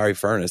thrown in the fiery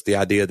furnace, the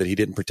idea that he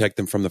didn't protect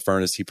them from the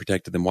furnace, he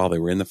protected them while they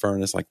were in the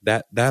furnace, like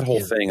that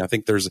whole thing. I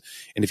think and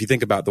if you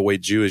think about the way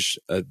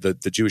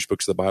the Jewish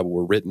books of the Bible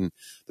were written,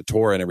 the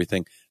Torah and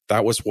everything,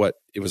 that was what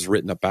it was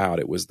written about.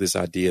 It was this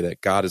idea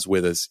that God is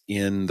with us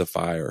in the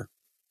fire.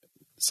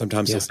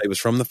 Sometimes he'll save us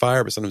from the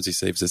fire, but sometimes he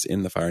saves us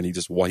in the fire, and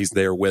he's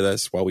there with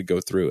us while we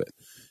go through it.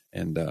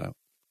 And I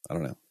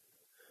don't know.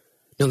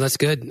 No, that's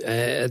good.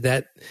 I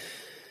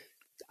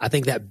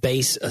think that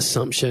base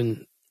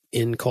assumption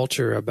in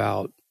culture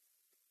about,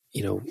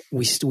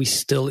 we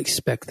still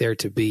expect there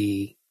to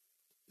be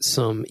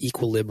some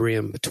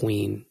equilibrium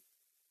between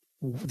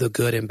the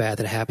good and bad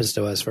that happens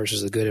to us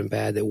versus the good and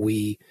bad that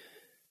we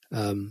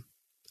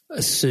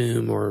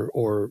assume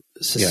or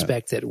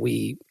suspect that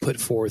we put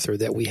forth or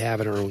that we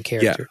have in our own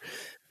character. Yeah.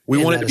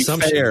 We want it to be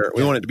fair.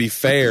 We want it to be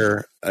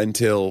fair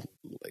until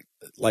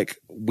like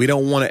we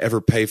don't want to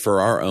ever pay for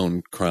our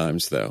own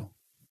crimes, though.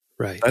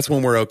 Right. That's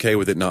when we're okay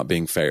with it not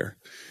being fair.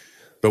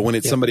 But when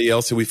it's somebody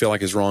else who we feel like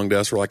has wronged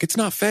us, we're like, it's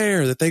not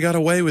fair that they got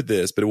away with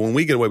this. But when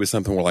we get away with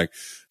something, we're like,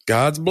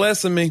 God's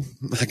blessing me.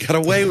 I got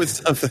away with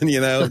something,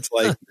 It's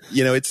like,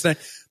 it's not,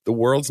 the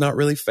world's not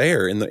really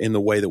fair in the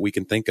way that we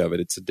can think of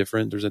it.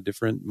 There's a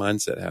different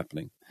mindset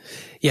happening.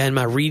 Yeah, in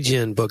my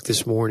Regen book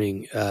this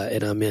morning,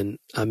 and I'm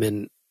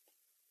in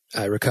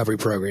a recovery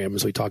program,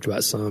 as we talked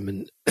about some,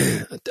 and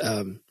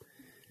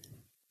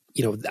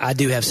I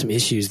do have some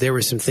issues. There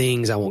were some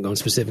things, I won't go into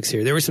specifics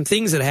here. There were some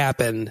things that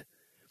happened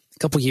a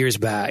couple years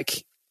back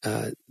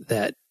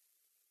that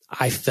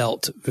I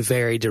felt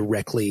very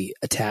directly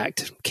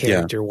attacked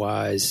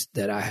character-wise,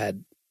 that I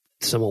had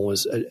someone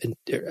was a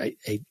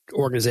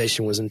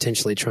organization was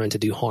intentionally trying to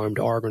do harm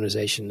to our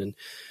organization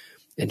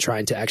and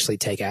trying to actually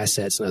take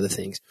assets and other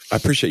things. I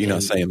appreciate you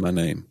not saying my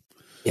name.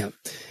 Yeah.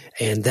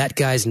 And that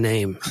guy's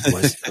name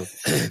was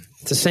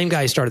it's the same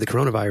guy who started the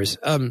coronavirus.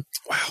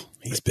 Wow.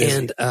 He's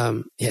busy.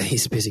 And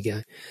he's a busy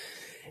guy.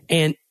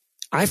 And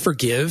I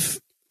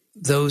forgive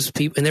those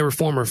people, and they were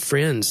former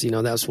friends,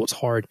 that's what's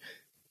hard.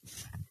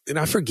 And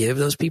I forgive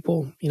those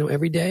people,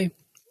 every day.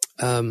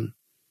 And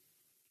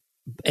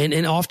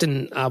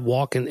often I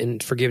walk in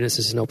forgiveness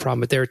is no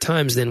problem, but there are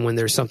times then when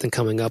there's something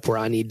coming up where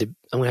I'm going to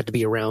have to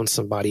be around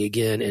somebody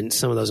again, and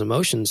some of those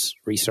emotions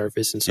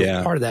resurface. And so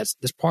part of that's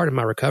part of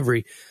my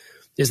recovery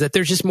is that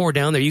there's just more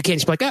down there. You can't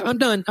just be like, I'm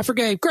done, I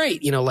forgave,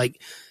 great.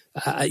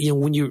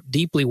 When you're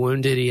deeply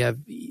wounded, you have,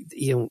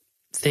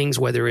 things,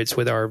 whether it's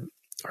with our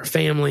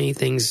family,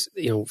 things,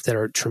 that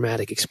are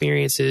traumatic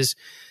experiences,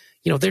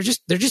 they're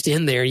just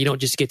in there. You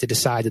don't just get to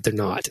decide that they're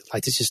not.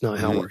 Like, it's just not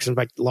how it works. In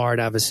fact, Laura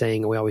and I have a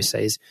saying we always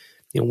say is,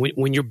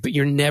 when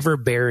you're never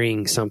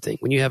burying something,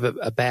 when you have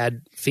a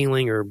bad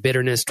feeling or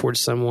bitterness towards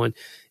someone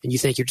and you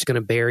think you're just going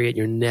to bury it,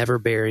 you're never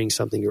burying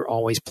something. You're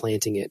always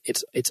planting it.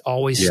 It's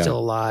always still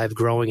alive,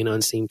 growing in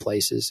unseen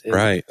places.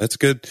 Right. That's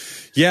good.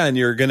 Yeah. And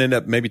you're going to end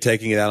up maybe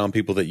taking it out on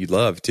people that you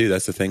love too.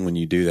 That's the thing when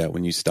you do that,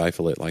 when you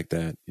stifle it like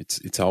that,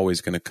 it's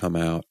always going to come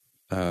out,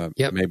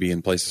 maybe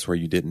in places where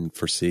you didn't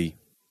foresee.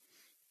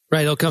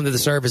 Right. It'll come to the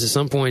surface at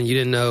some point. You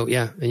didn't know.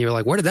 Yeah. And you're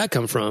like, where did that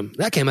come from?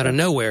 That came out of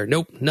nowhere.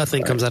 Nope.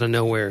 Nothing comes out of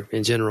nowhere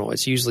in general.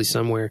 It's usually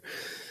somewhere.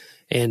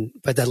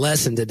 But the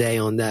lesson today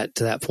on that,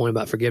 to that point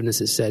about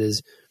forgiveness is said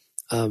is,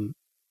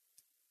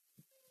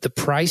 the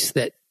price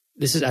that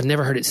this is, I've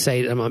never heard it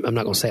say, I'm not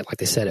going to say it like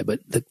they said it, but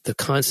the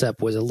concept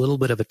was a little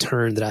bit of a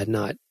turn that I'd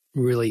not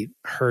really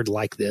heard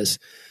like this.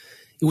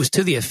 It was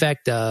to the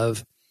effect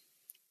of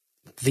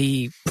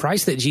the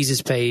price that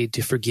Jesus paid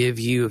to forgive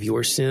you of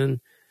your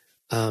sin,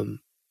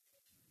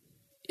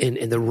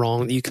 and the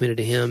wrong that you committed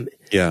to him.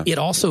 Yeah. It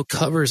also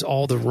covers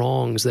all the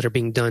wrongs that are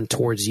being done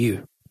towards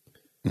you.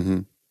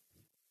 Mm-hmm.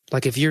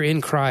 Like, if you're in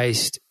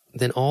Christ,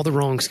 then all the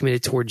wrongs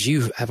committed towards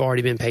you have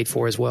already been paid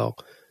for as well.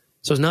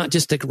 So it's not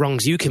just the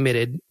wrongs you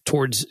committed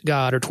towards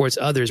God or towards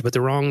others, but the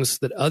wrongs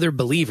that other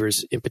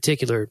believers in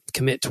particular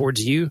commit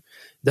towards you,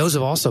 those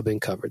have also been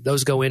covered.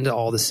 Those go into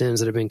all the sins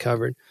that have been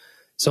covered.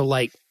 So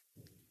like,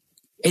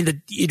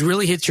 and it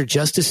really hits your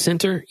justice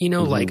center,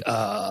 like,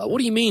 what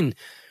do you mean?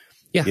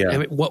 Yeah. I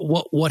mean,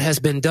 what has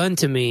been done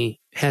to me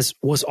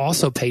was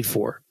also paid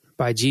for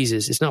by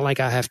Jesus. It's not like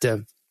I have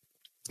to,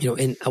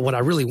 and what I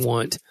really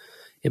want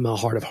in my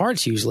heart of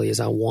hearts usually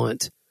is I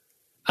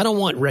don't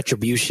want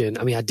retribution.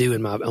 I mean, I do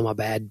on my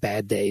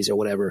bad days or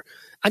whatever.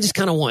 I just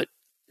kind of want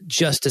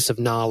justice of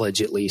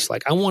knowledge, at least.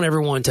 Like, I want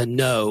everyone to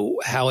know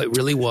how it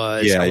really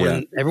was. I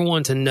want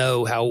everyone to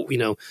know how,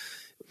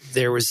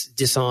 there was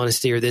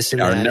dishonesty or this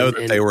and that. Or know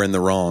that they were in the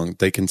wrong.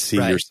 They can see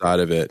your side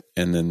of it.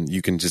 And then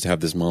you can just have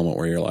this moment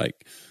where you're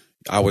like,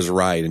 I was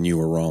right and you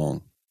were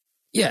wrong.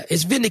 Yeah,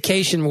 it's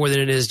vindication more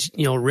than it is,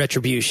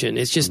 retribution.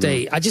 It's just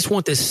I just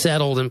want this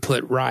settled and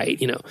put right,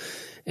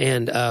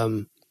 And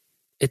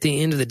at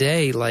the end of the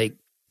day, like,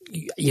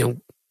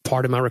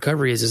 part of my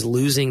recovery is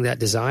losing that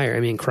desire. I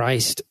mean,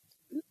 Christ,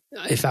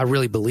 if I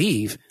really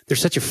believe,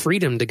 there's such a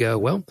freedom to go,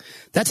 well,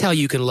 that's how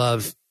you can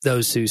love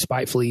those who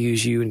spitefully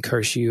use you and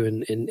curse you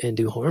and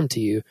do harm to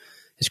you,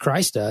 as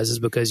Christ does, is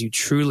because you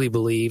truly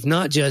believe,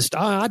 not just,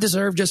 I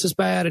deserve just as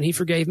bad and he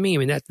forgave me. I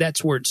mean,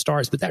 that's where it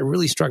starts. But that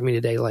really struck me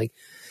today. Like,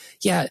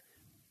 yeah,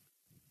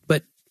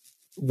 but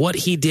what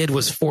he did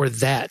was for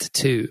that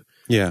too.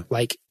 Yeah.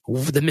 Like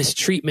the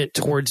mistreatment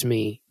towards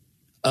me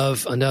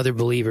of another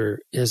believer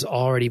has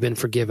already been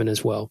forgiven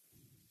as well.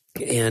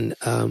 And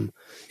it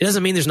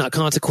doesn't mean there's not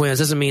consequence.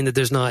 It doesn't mean that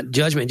there's not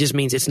judgment. It just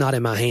means it's not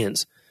in my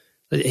hands.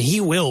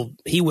 He will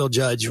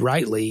judge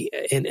rightly.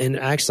 And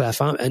actually I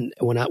find, and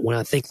when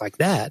I think like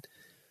that,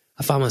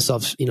 I find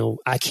myself,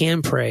 I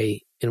can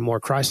pray in a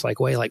more Christ-like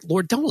way. Like,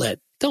 Lord, don't let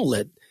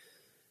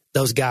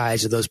those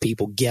guys or those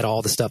people get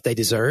all the stuff they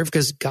deserve,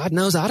 because God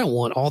knows I don't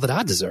want all that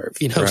I deserve,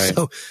 Right.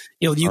 So,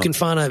 you can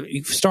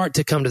you start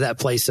to come to that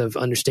place of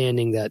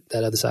understanding that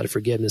other side of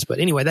forgiveness. But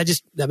anyway,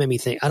 that made me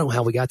think, I don't know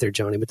how we got there,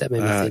 Johnny, but that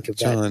made me think of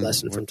that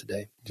lesson from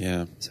today.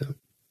 Yeah. So,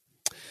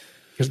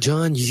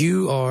 John,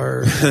 you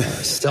are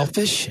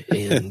selfish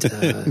and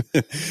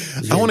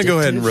I want to go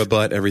ahead and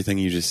rebut everything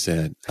you just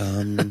said.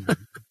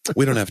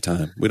 We don't have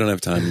time. We don't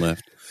have time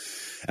left.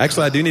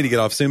 Actually, I do need to get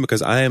off soon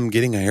because I am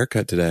getting a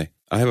haircut today.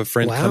 I have a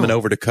friend coming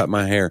over to cut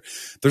my hair.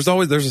 There's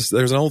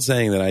an old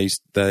saying that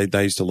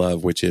I used to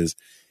love, which is,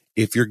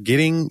 if you're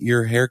getting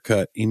your hair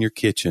cut in your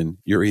kitchen,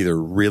 you're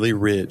either really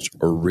rich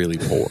or really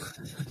poor.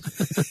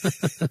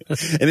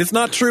 And it's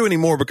not true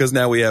anymore, because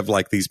now we have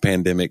like these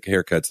pandemic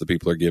haircuts that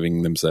people are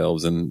giving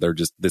themselves, and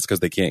it's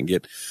because they can't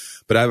get.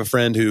 But I have a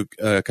friend who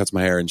cuts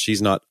my hair, and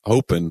she's not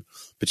open,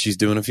 but she's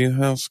doing a few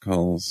house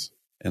calls,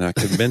 and I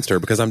convinced her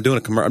because I'm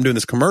doing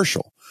this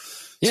commercial.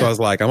 Yeah. So I was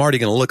like, I'm already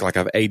going to look like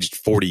I've aged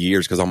 40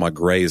 years because all my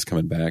gray is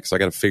coming back. So I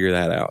got to figure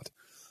that out.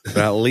 But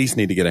I at least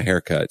need to get a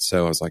haircut.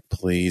 So I was like,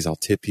 please, I'll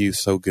tip you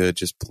so good.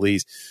 Just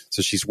please.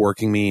 So she's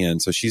working me in.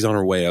 So she's on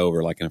her way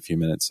over like in a few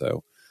minutes.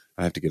 So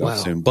I have to get off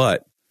soon.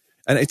 But,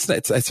 and it's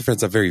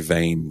a very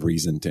vain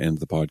reason to end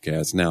the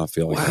podcast. Now I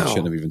feel like I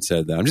shouldn't have even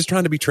said that. I'm just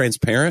trying to be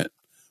transparent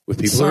with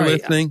people who are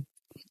listening.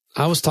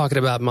 I was talking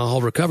about my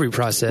whole recovery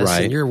process,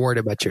 and you're worried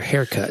about your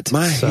haircut.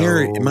 My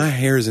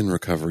hair's in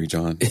recovery,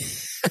 John.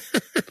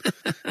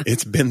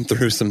 It's been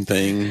through some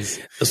things.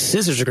 The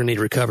scissors are going to need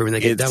recovery when they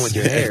get done with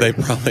your hair. They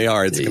probably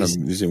are. It's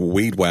going to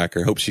weed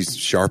whacker. Hope she's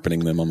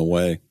sharpening them on the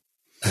way.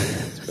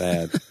 It's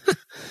bad.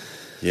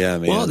 Yeah,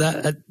 man. Well,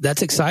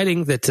 that's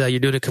exciting that you're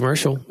doing a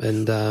commercial.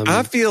 And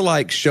I feel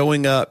like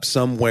showing up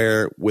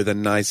somewhere with a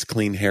nice,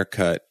 clean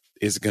haircut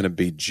is going to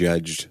be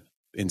judged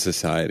in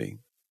society.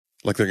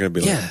 Like they're going to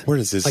be like, where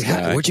does this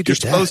guy? Where'd you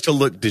get You're supposed to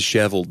look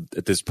disheveled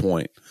at this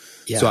point.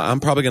 Yeah. So I'm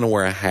probably going to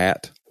wear a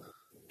hat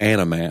and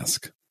a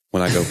mask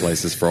when I go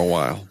places for a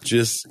while.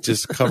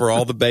 Just cover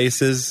all the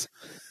bases.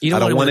 You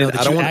don't want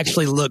to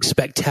actually look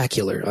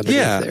spectacular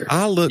underneath there.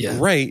 I look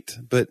great,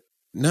 but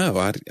no,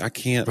 I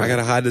can't. Right. I got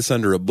to hide this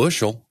under a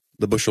bushel.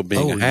 The bushel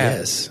being a hat.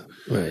 Yes.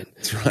 Right.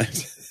 That's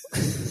right.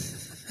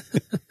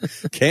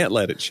 Can't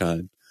let it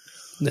shine.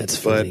 That's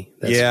funny.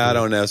 I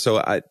don't know.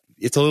 So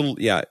it's a little,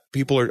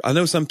 I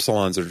know some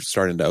salons are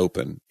starting to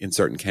open in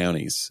certain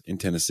counties in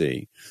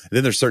Tennessee. And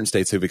then there's certain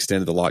states who've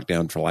extended the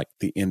lockdown for like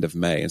the end of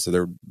May. And so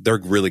they're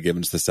really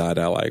giving us the side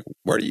eye, like,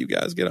 where do you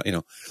guys get,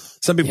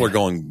 some people are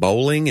going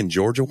bowling in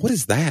Georgia. What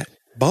is that?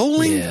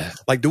 Bowling? Yeah.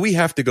 Like, do we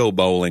have to go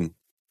bowling?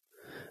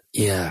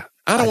 Yeah.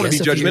 I don't want to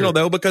be judgmental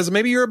though, because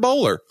maybe you're a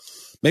bowler.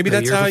 Maybe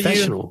that's how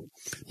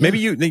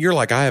you're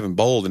like, I haven't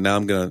bowled and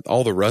now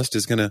all the rust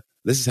is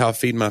this is how I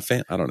feed my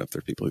family. I don't know if there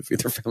are people who feed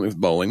their family with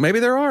bowling. Maybe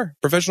there are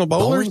professional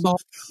bowlers.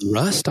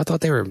 Rust? I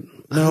thought they were.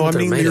 No, I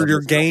mean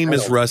your game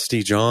is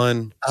rusty,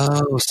 John.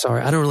 Oh,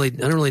 sorry. I don't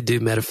really do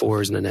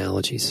metaphors and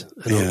analogies.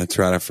 Yeah, that's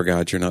right. I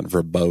forgot you're not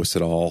verbose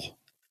at all.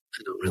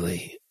 I don't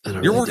really.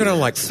 You're working on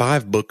like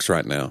 5 books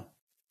right now.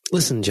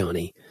 Listen,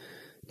 Johnny,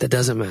 that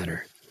doesn't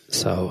matter.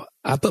 So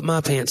I put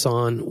my pants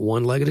on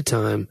one leg at a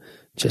time,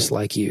 just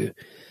like you.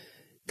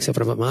 Except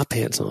when I put my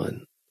pants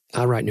on,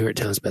 I write New York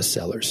Times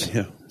bestsellers.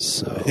 Yeah.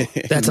 So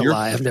that's a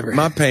lie.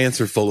 My pants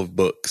are full of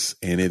books,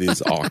 and it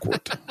is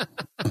awkward.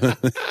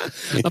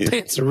 My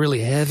pants are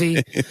really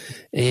heavy.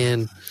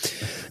 And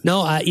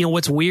no,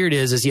 what's weird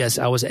is yes,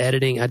 I was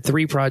editing. I had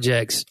 3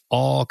 projects,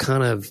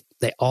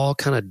 they all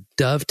kind of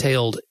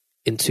dovetailed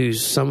into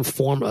some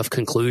form of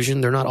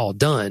conclusion. They're not all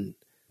done,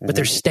 but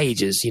there's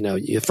stages.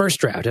 Your first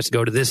draft has to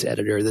go to this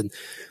editor. Then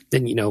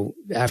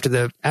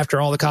after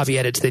all the copy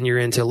edits, then you're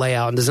into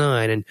layout and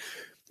design,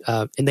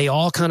 and they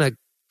all kind of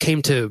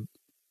came to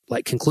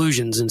like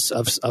conclusions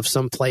of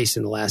some place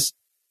in the last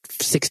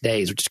 6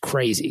 days, which is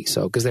crazy.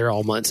 So because they're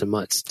all months and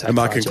months. And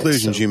by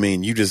conclusions, you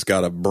mean you just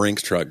got a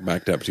Brinks truck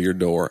backed up to your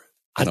door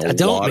I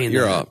don't mean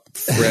you're that. a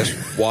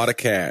fresh wad of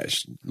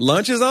cash.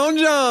 Lunch is on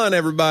John,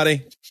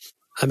 everybody.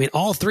 I mean,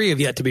 all 3 have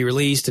yet to be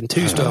released, and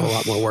 2 still have a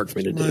lot more work for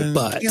me to do.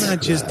 But can I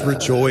just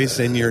rejoice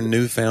in your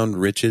newfound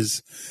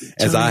riches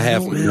as I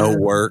have no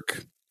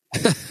work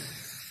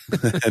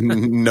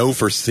and no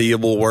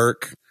foreseeable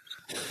work?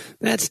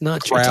 That's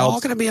not true. It's all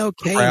going to be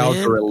okay, crowds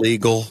man. are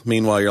illegal.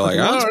 Meanwhile, you're like,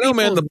 I don't know,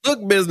 man. The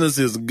book business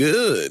is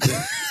good.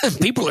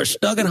 People are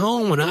stuck at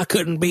home, and I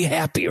couldn't be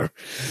happier.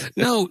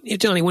 No,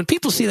 Johnny, when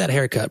people see that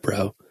haircut,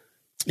 bro,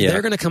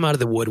 they're going to come out of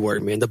the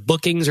woodwork, man. The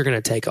bookings are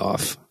going to take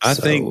off. I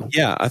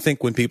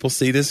think when people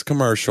see this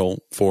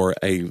commercial for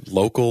a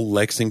local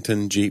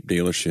Lexington Jeep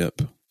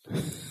dealership,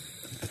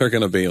 they're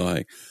going to be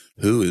like,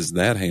 who is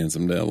that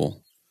handsome devil?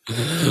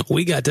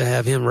 We got to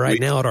have him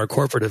now at our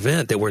corporate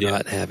event that we're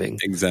not having.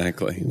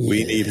 Exactly. Yeah.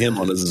 We need him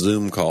on a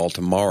Zoom call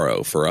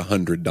tomorrow for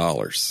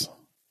 $100.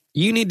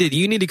 You need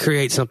to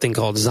create something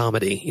called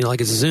Zomedy.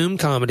 Like a Zoom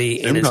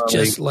comedy, and it's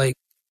just like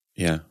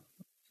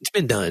it's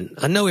been done.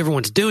 I know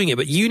everyone's doing it,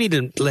 but you need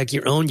to like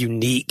your own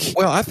unique.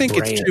 Well, I think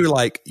brand. It's true.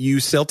 Like you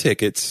sell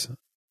tickets,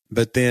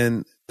 but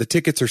then the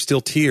tickets are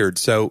still tiered.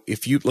 So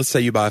if let's say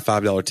you buy a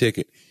 $5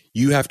 ticket,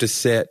 you have to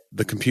set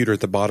the computer at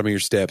the bottom of your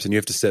steps, and you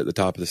have to sit at the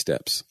top of the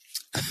steps.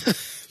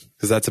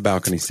 Because that's a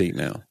balcony seat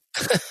now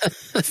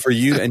for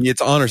you, and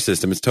it's honor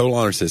system. It's total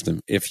honor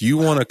system. If you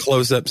want a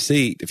close up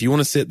seat, if you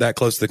want to sit that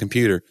close to the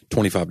computer,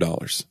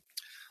 $25.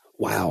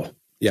 Wow.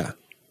 Yeah,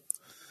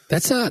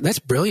 that's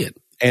brilliant.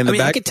 And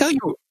I can tell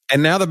you.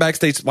 And now the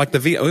backstage, like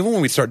even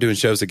when we start doing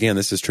shows again,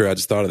 this is true. I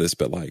just thought of this,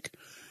 but like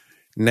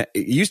it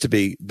used to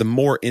be, the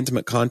more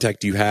intimate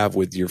contact you have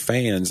with your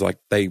fans, like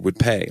they would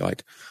pay.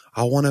 Like,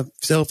 I want a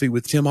selfie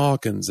with Tim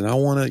Hawkins, and I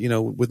want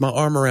to, with my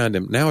arm around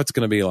him. Now it's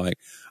going to be like,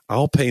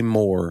 I'll pay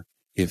more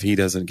if he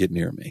doesn't get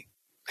near me.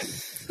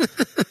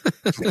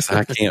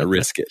 I can't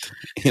risk it.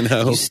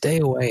 You stay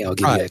away, I'll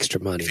give you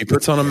extra money. If he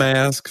puts on a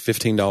mask,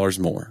 $15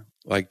 more.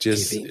 Like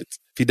if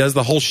he does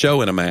the whole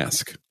show in a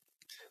mask.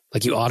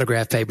 Like you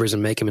autograph papers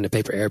and make them into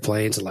paper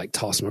airplanes and like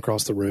toss them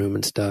across the room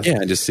and stuff. Yeah,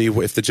 and just see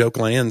if the joke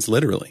lands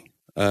literally.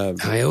 Am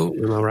I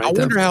right? I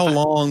wonder how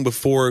long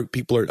before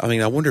people are. I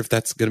mean, I wonder if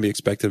that's going to be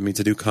expected of me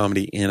to do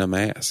comedy in a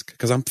mask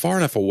because I'm far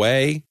enough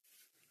away.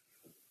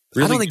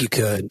 Really? I don't think you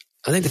could.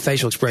 I think the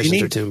facial expressions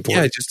are too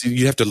important. Yeah,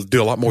 you have to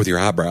do a lot more with your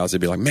eyebrows.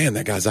 It'd be like, man,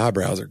 that guy's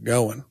eyebrows are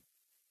going.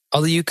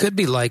 Although you could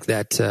be like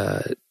that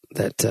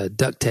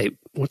duct tape.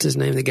 What's his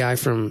name? The guy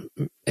from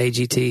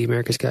AGT,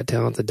 America's Got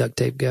Talent, the duct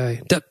tape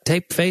guy. Duct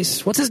tape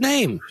face? What's his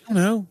name? I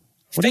don't know.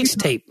 Face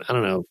tape. I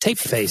don't know. Tape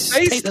face.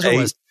 Face tape. That's what it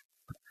was.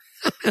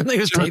 I think it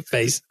was tape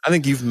face. I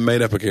think you've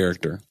made up a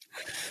character.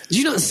 Did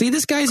you not see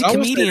this guy? He's a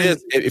comedian.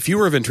 If you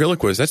were a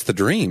ventriloquist, that's the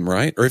dream,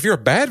 right? Or if you're a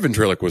bad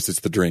ventriloquist, it's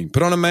the dream.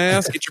 Put on a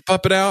mask, get your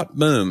puppet out,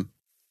 boom.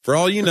 For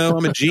all you know,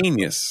 I'm a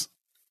genius.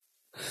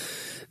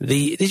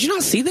 Did you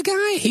not see the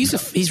guy?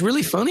 He's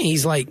really funny.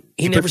 He's like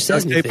he never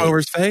says anything. Tape over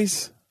his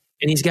face,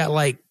 and he's got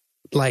like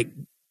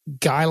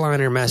guy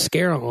liner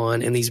mascara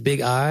on and these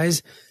big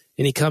eyes.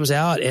 And he comes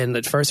out, and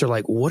at first they're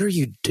like, "What are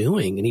you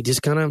doing?" And he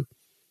just kind of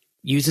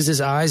uses his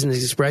eyes and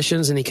his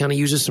expressions, and he kind of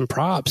uses some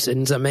props and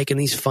ends up making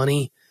these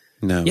funny.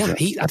 No, yeah,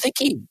 I think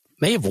he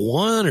may have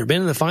won or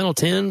been in the final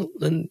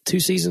 10 2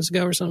 seasons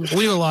ago or something.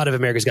 We do a lot of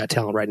America's Got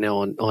Talent right now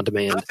on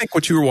demand. I think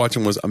what you were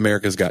watching was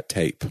America's Got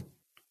Tape.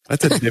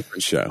 That's a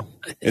different show.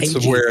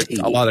 It's where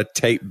a lot of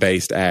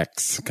tape-based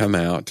acts come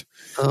out.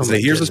 Oh,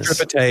 say, here's a strip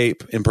of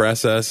tape,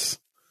 impress us,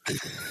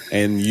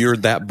 and you're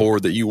that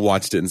bored that you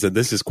watched it and said,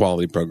 this is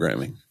quality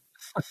programming.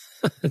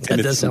 That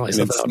does sound like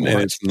something I would watch.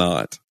 And it's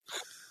not.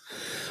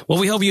 Well,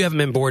 we hope you haven't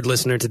been bored,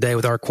 listener, today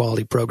with our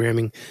quality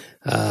programming.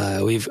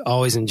 We've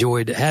always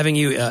enjoyed having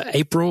you.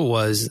 April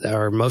was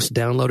our most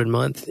downloaded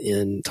month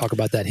in Talk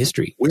About That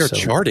History. We are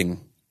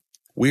charting.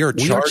 We are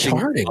charting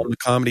on the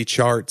comedy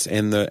charts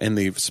and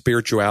the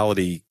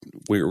spirituality.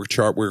 We're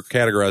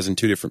categorized in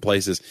 2 different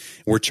places.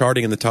 We're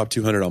charting in the top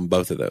 200 on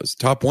both of those.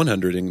 Top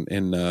 100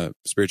 in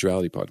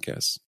spirituality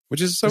podcasts,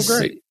 which is so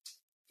great.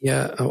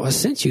 Yeah, I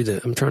sent you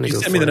I'm trying to go.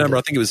 You sent me the number.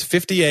 I think it was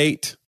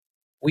 58.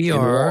 We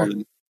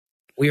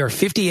are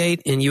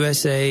 58 in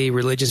USA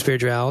religion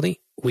spirituality.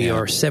 We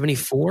are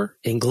 74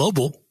 in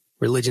global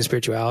religion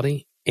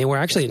spirituality, and we're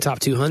actually in top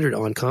 200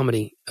 on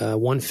comedy.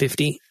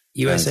 150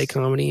 USA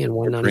comedy and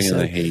 197.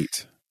 Bringing the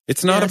hate.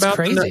 It's not about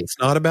crazy. It's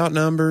not about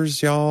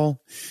numbers,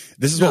 y'all.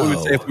 This is what we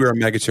would say if we were a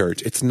mega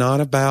church. It's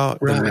not about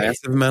the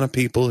massive amount of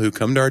people who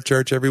come to our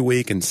church every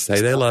week and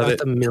say they love it.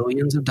 The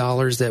millions of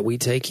dollars that we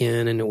take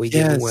in and that we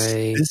give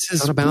away. It's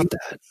not about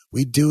that.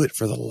 We do it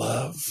for the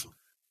love.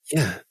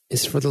 Yeah,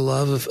 it's for the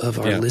love of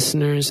our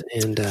listeners.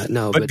 And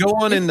but go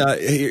on and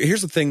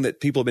here's the thing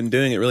that people have been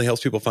doing. It really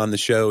helps people find the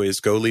show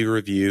is go leave a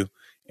review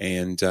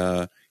and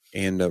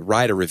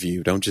write a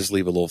review. Don't just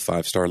leave a little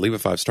 5-star. Leave a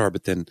 5-star,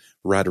 but then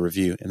write a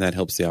review, and that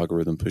helps the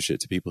algorithm push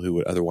it to people who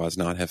would otherwise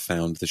not have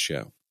found the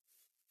show.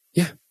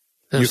 Yeah,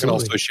 absolutely. You can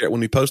also share when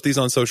we post these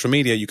on social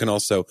media. You can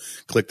also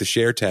click the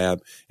share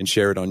tab and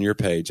share it on your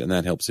page, and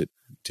that helps it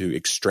to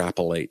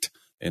extrapolate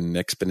and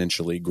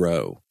exponentially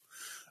grow.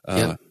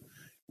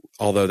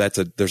 although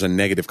there's a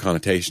negative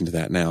connotation to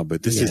that now,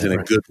 but this is in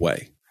a good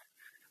way.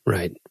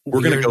 Right.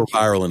 We're going to go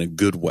viral in a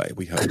good way,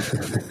 we hope.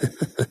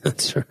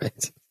 That's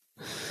right.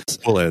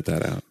 We'll edit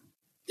that out.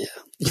 Yeah.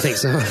 You think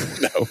so?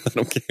 No, I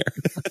don't care.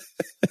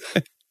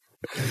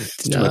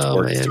 It's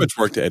too much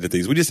work to edit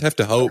these. We just have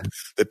to hope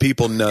that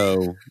people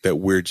know that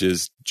we're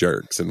just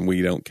jerks and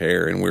we don't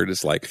care, and we're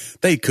just like,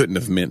 they couldn't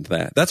have meant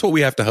that. That's what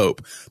we have to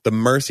hope. The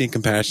mercy and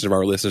compassion of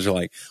our listeners are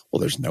like, well,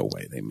 there's no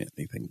way they meant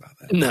anything by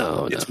that.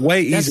 No, it's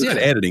way easier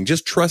than editing.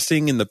 Just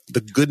trusting in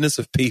the goodness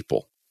of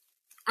people.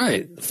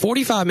 Right.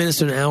 45 minutes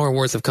to an hour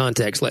worth of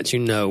context lets you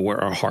know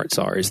where our hearts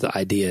are is the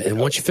idea. And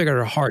once you figure out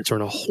our hearts are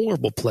in a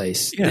horrible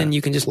place, then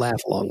you can just laugh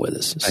along with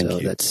us.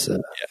 That's,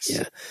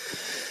 yeah.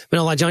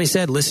 But like Johnny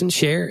said, listen,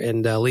 share,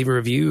 and leave a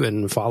review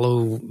and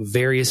follow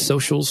various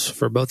socials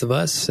for both of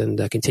us, and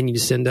continue to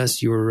send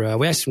us your,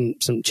 we have some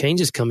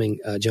changes coming,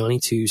 Johnny,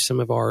 to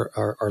some of our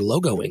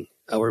logoing.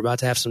 We're about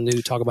to have some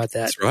new talk about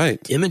that. That's right.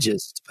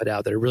 Images to put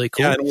out that are really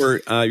cool. Yeah, and you're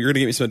going to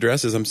give me some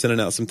addresses. I'm sending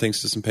out some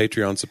things to some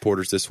Patreon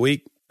supporters this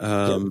week.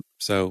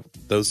 So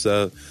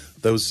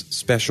those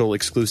special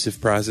exclusive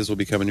prizes will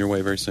be coming your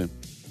way very soon.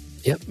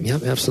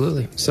 Yep,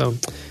 absolutely. So,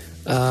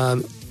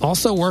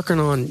 also working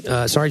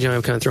on, sorry, John,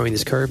 I'm kind of throwing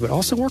this curve, but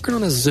also working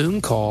on a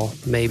Zoom call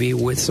maybe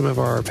with some of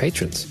our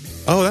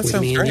patrons. Oh, that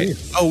sounds great.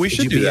 Oh, we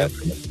should do that.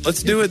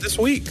 Let's do it this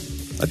week.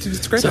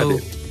 It's a great idea.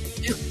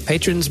 Yeah,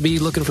 patrons, be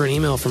looking for an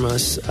email from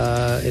us,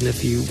 and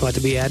if you want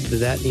to be added to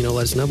that,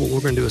 let us know. But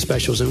we're going to do a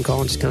special Zoom call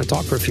and just kind of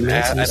talk for a few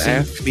minutes. And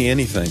ask me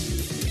anything.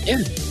 Yeah,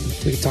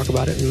 we can talk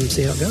about it and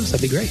see how it goes.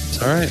 That'd be great.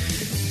 So,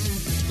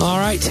 all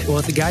right.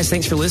 Well, guys,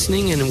 thanks for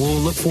listening, and we'll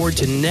look forward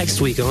to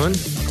next week on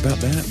Talk About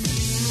That.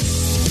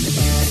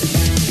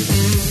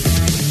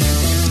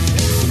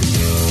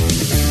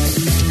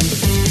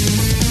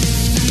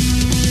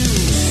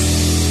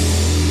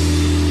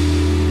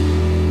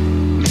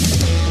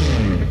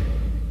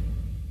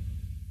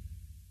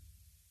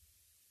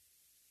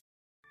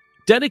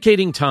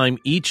 Dedicating time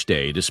each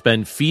day to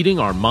spend feeding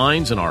our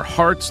minds and our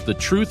hearts the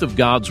truth of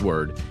God's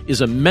Word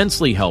is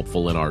immensely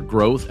helpful in our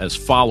growth as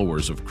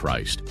followers of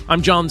Christ.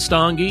 I'm John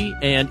Stange,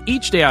 and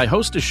each day I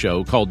host a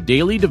show called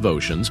Daily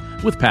Devotions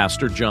with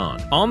Pastor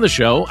John. On the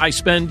show, I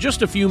spend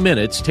just a few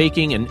minutes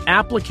taking an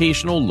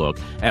applicational look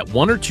at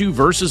one or two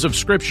verses of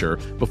Scripture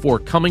before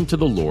coming to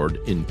the Lord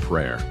in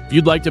prayer. If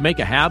you'd like to make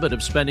a habit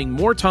of spending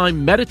more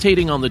time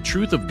meditating on the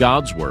truth of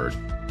God's Word,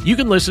 you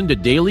can listen to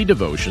Daily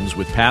Devotions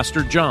with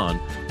Pastor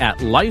John at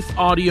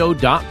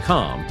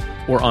lifeaudio.com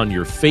or on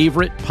your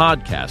favorite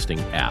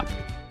podcasting app.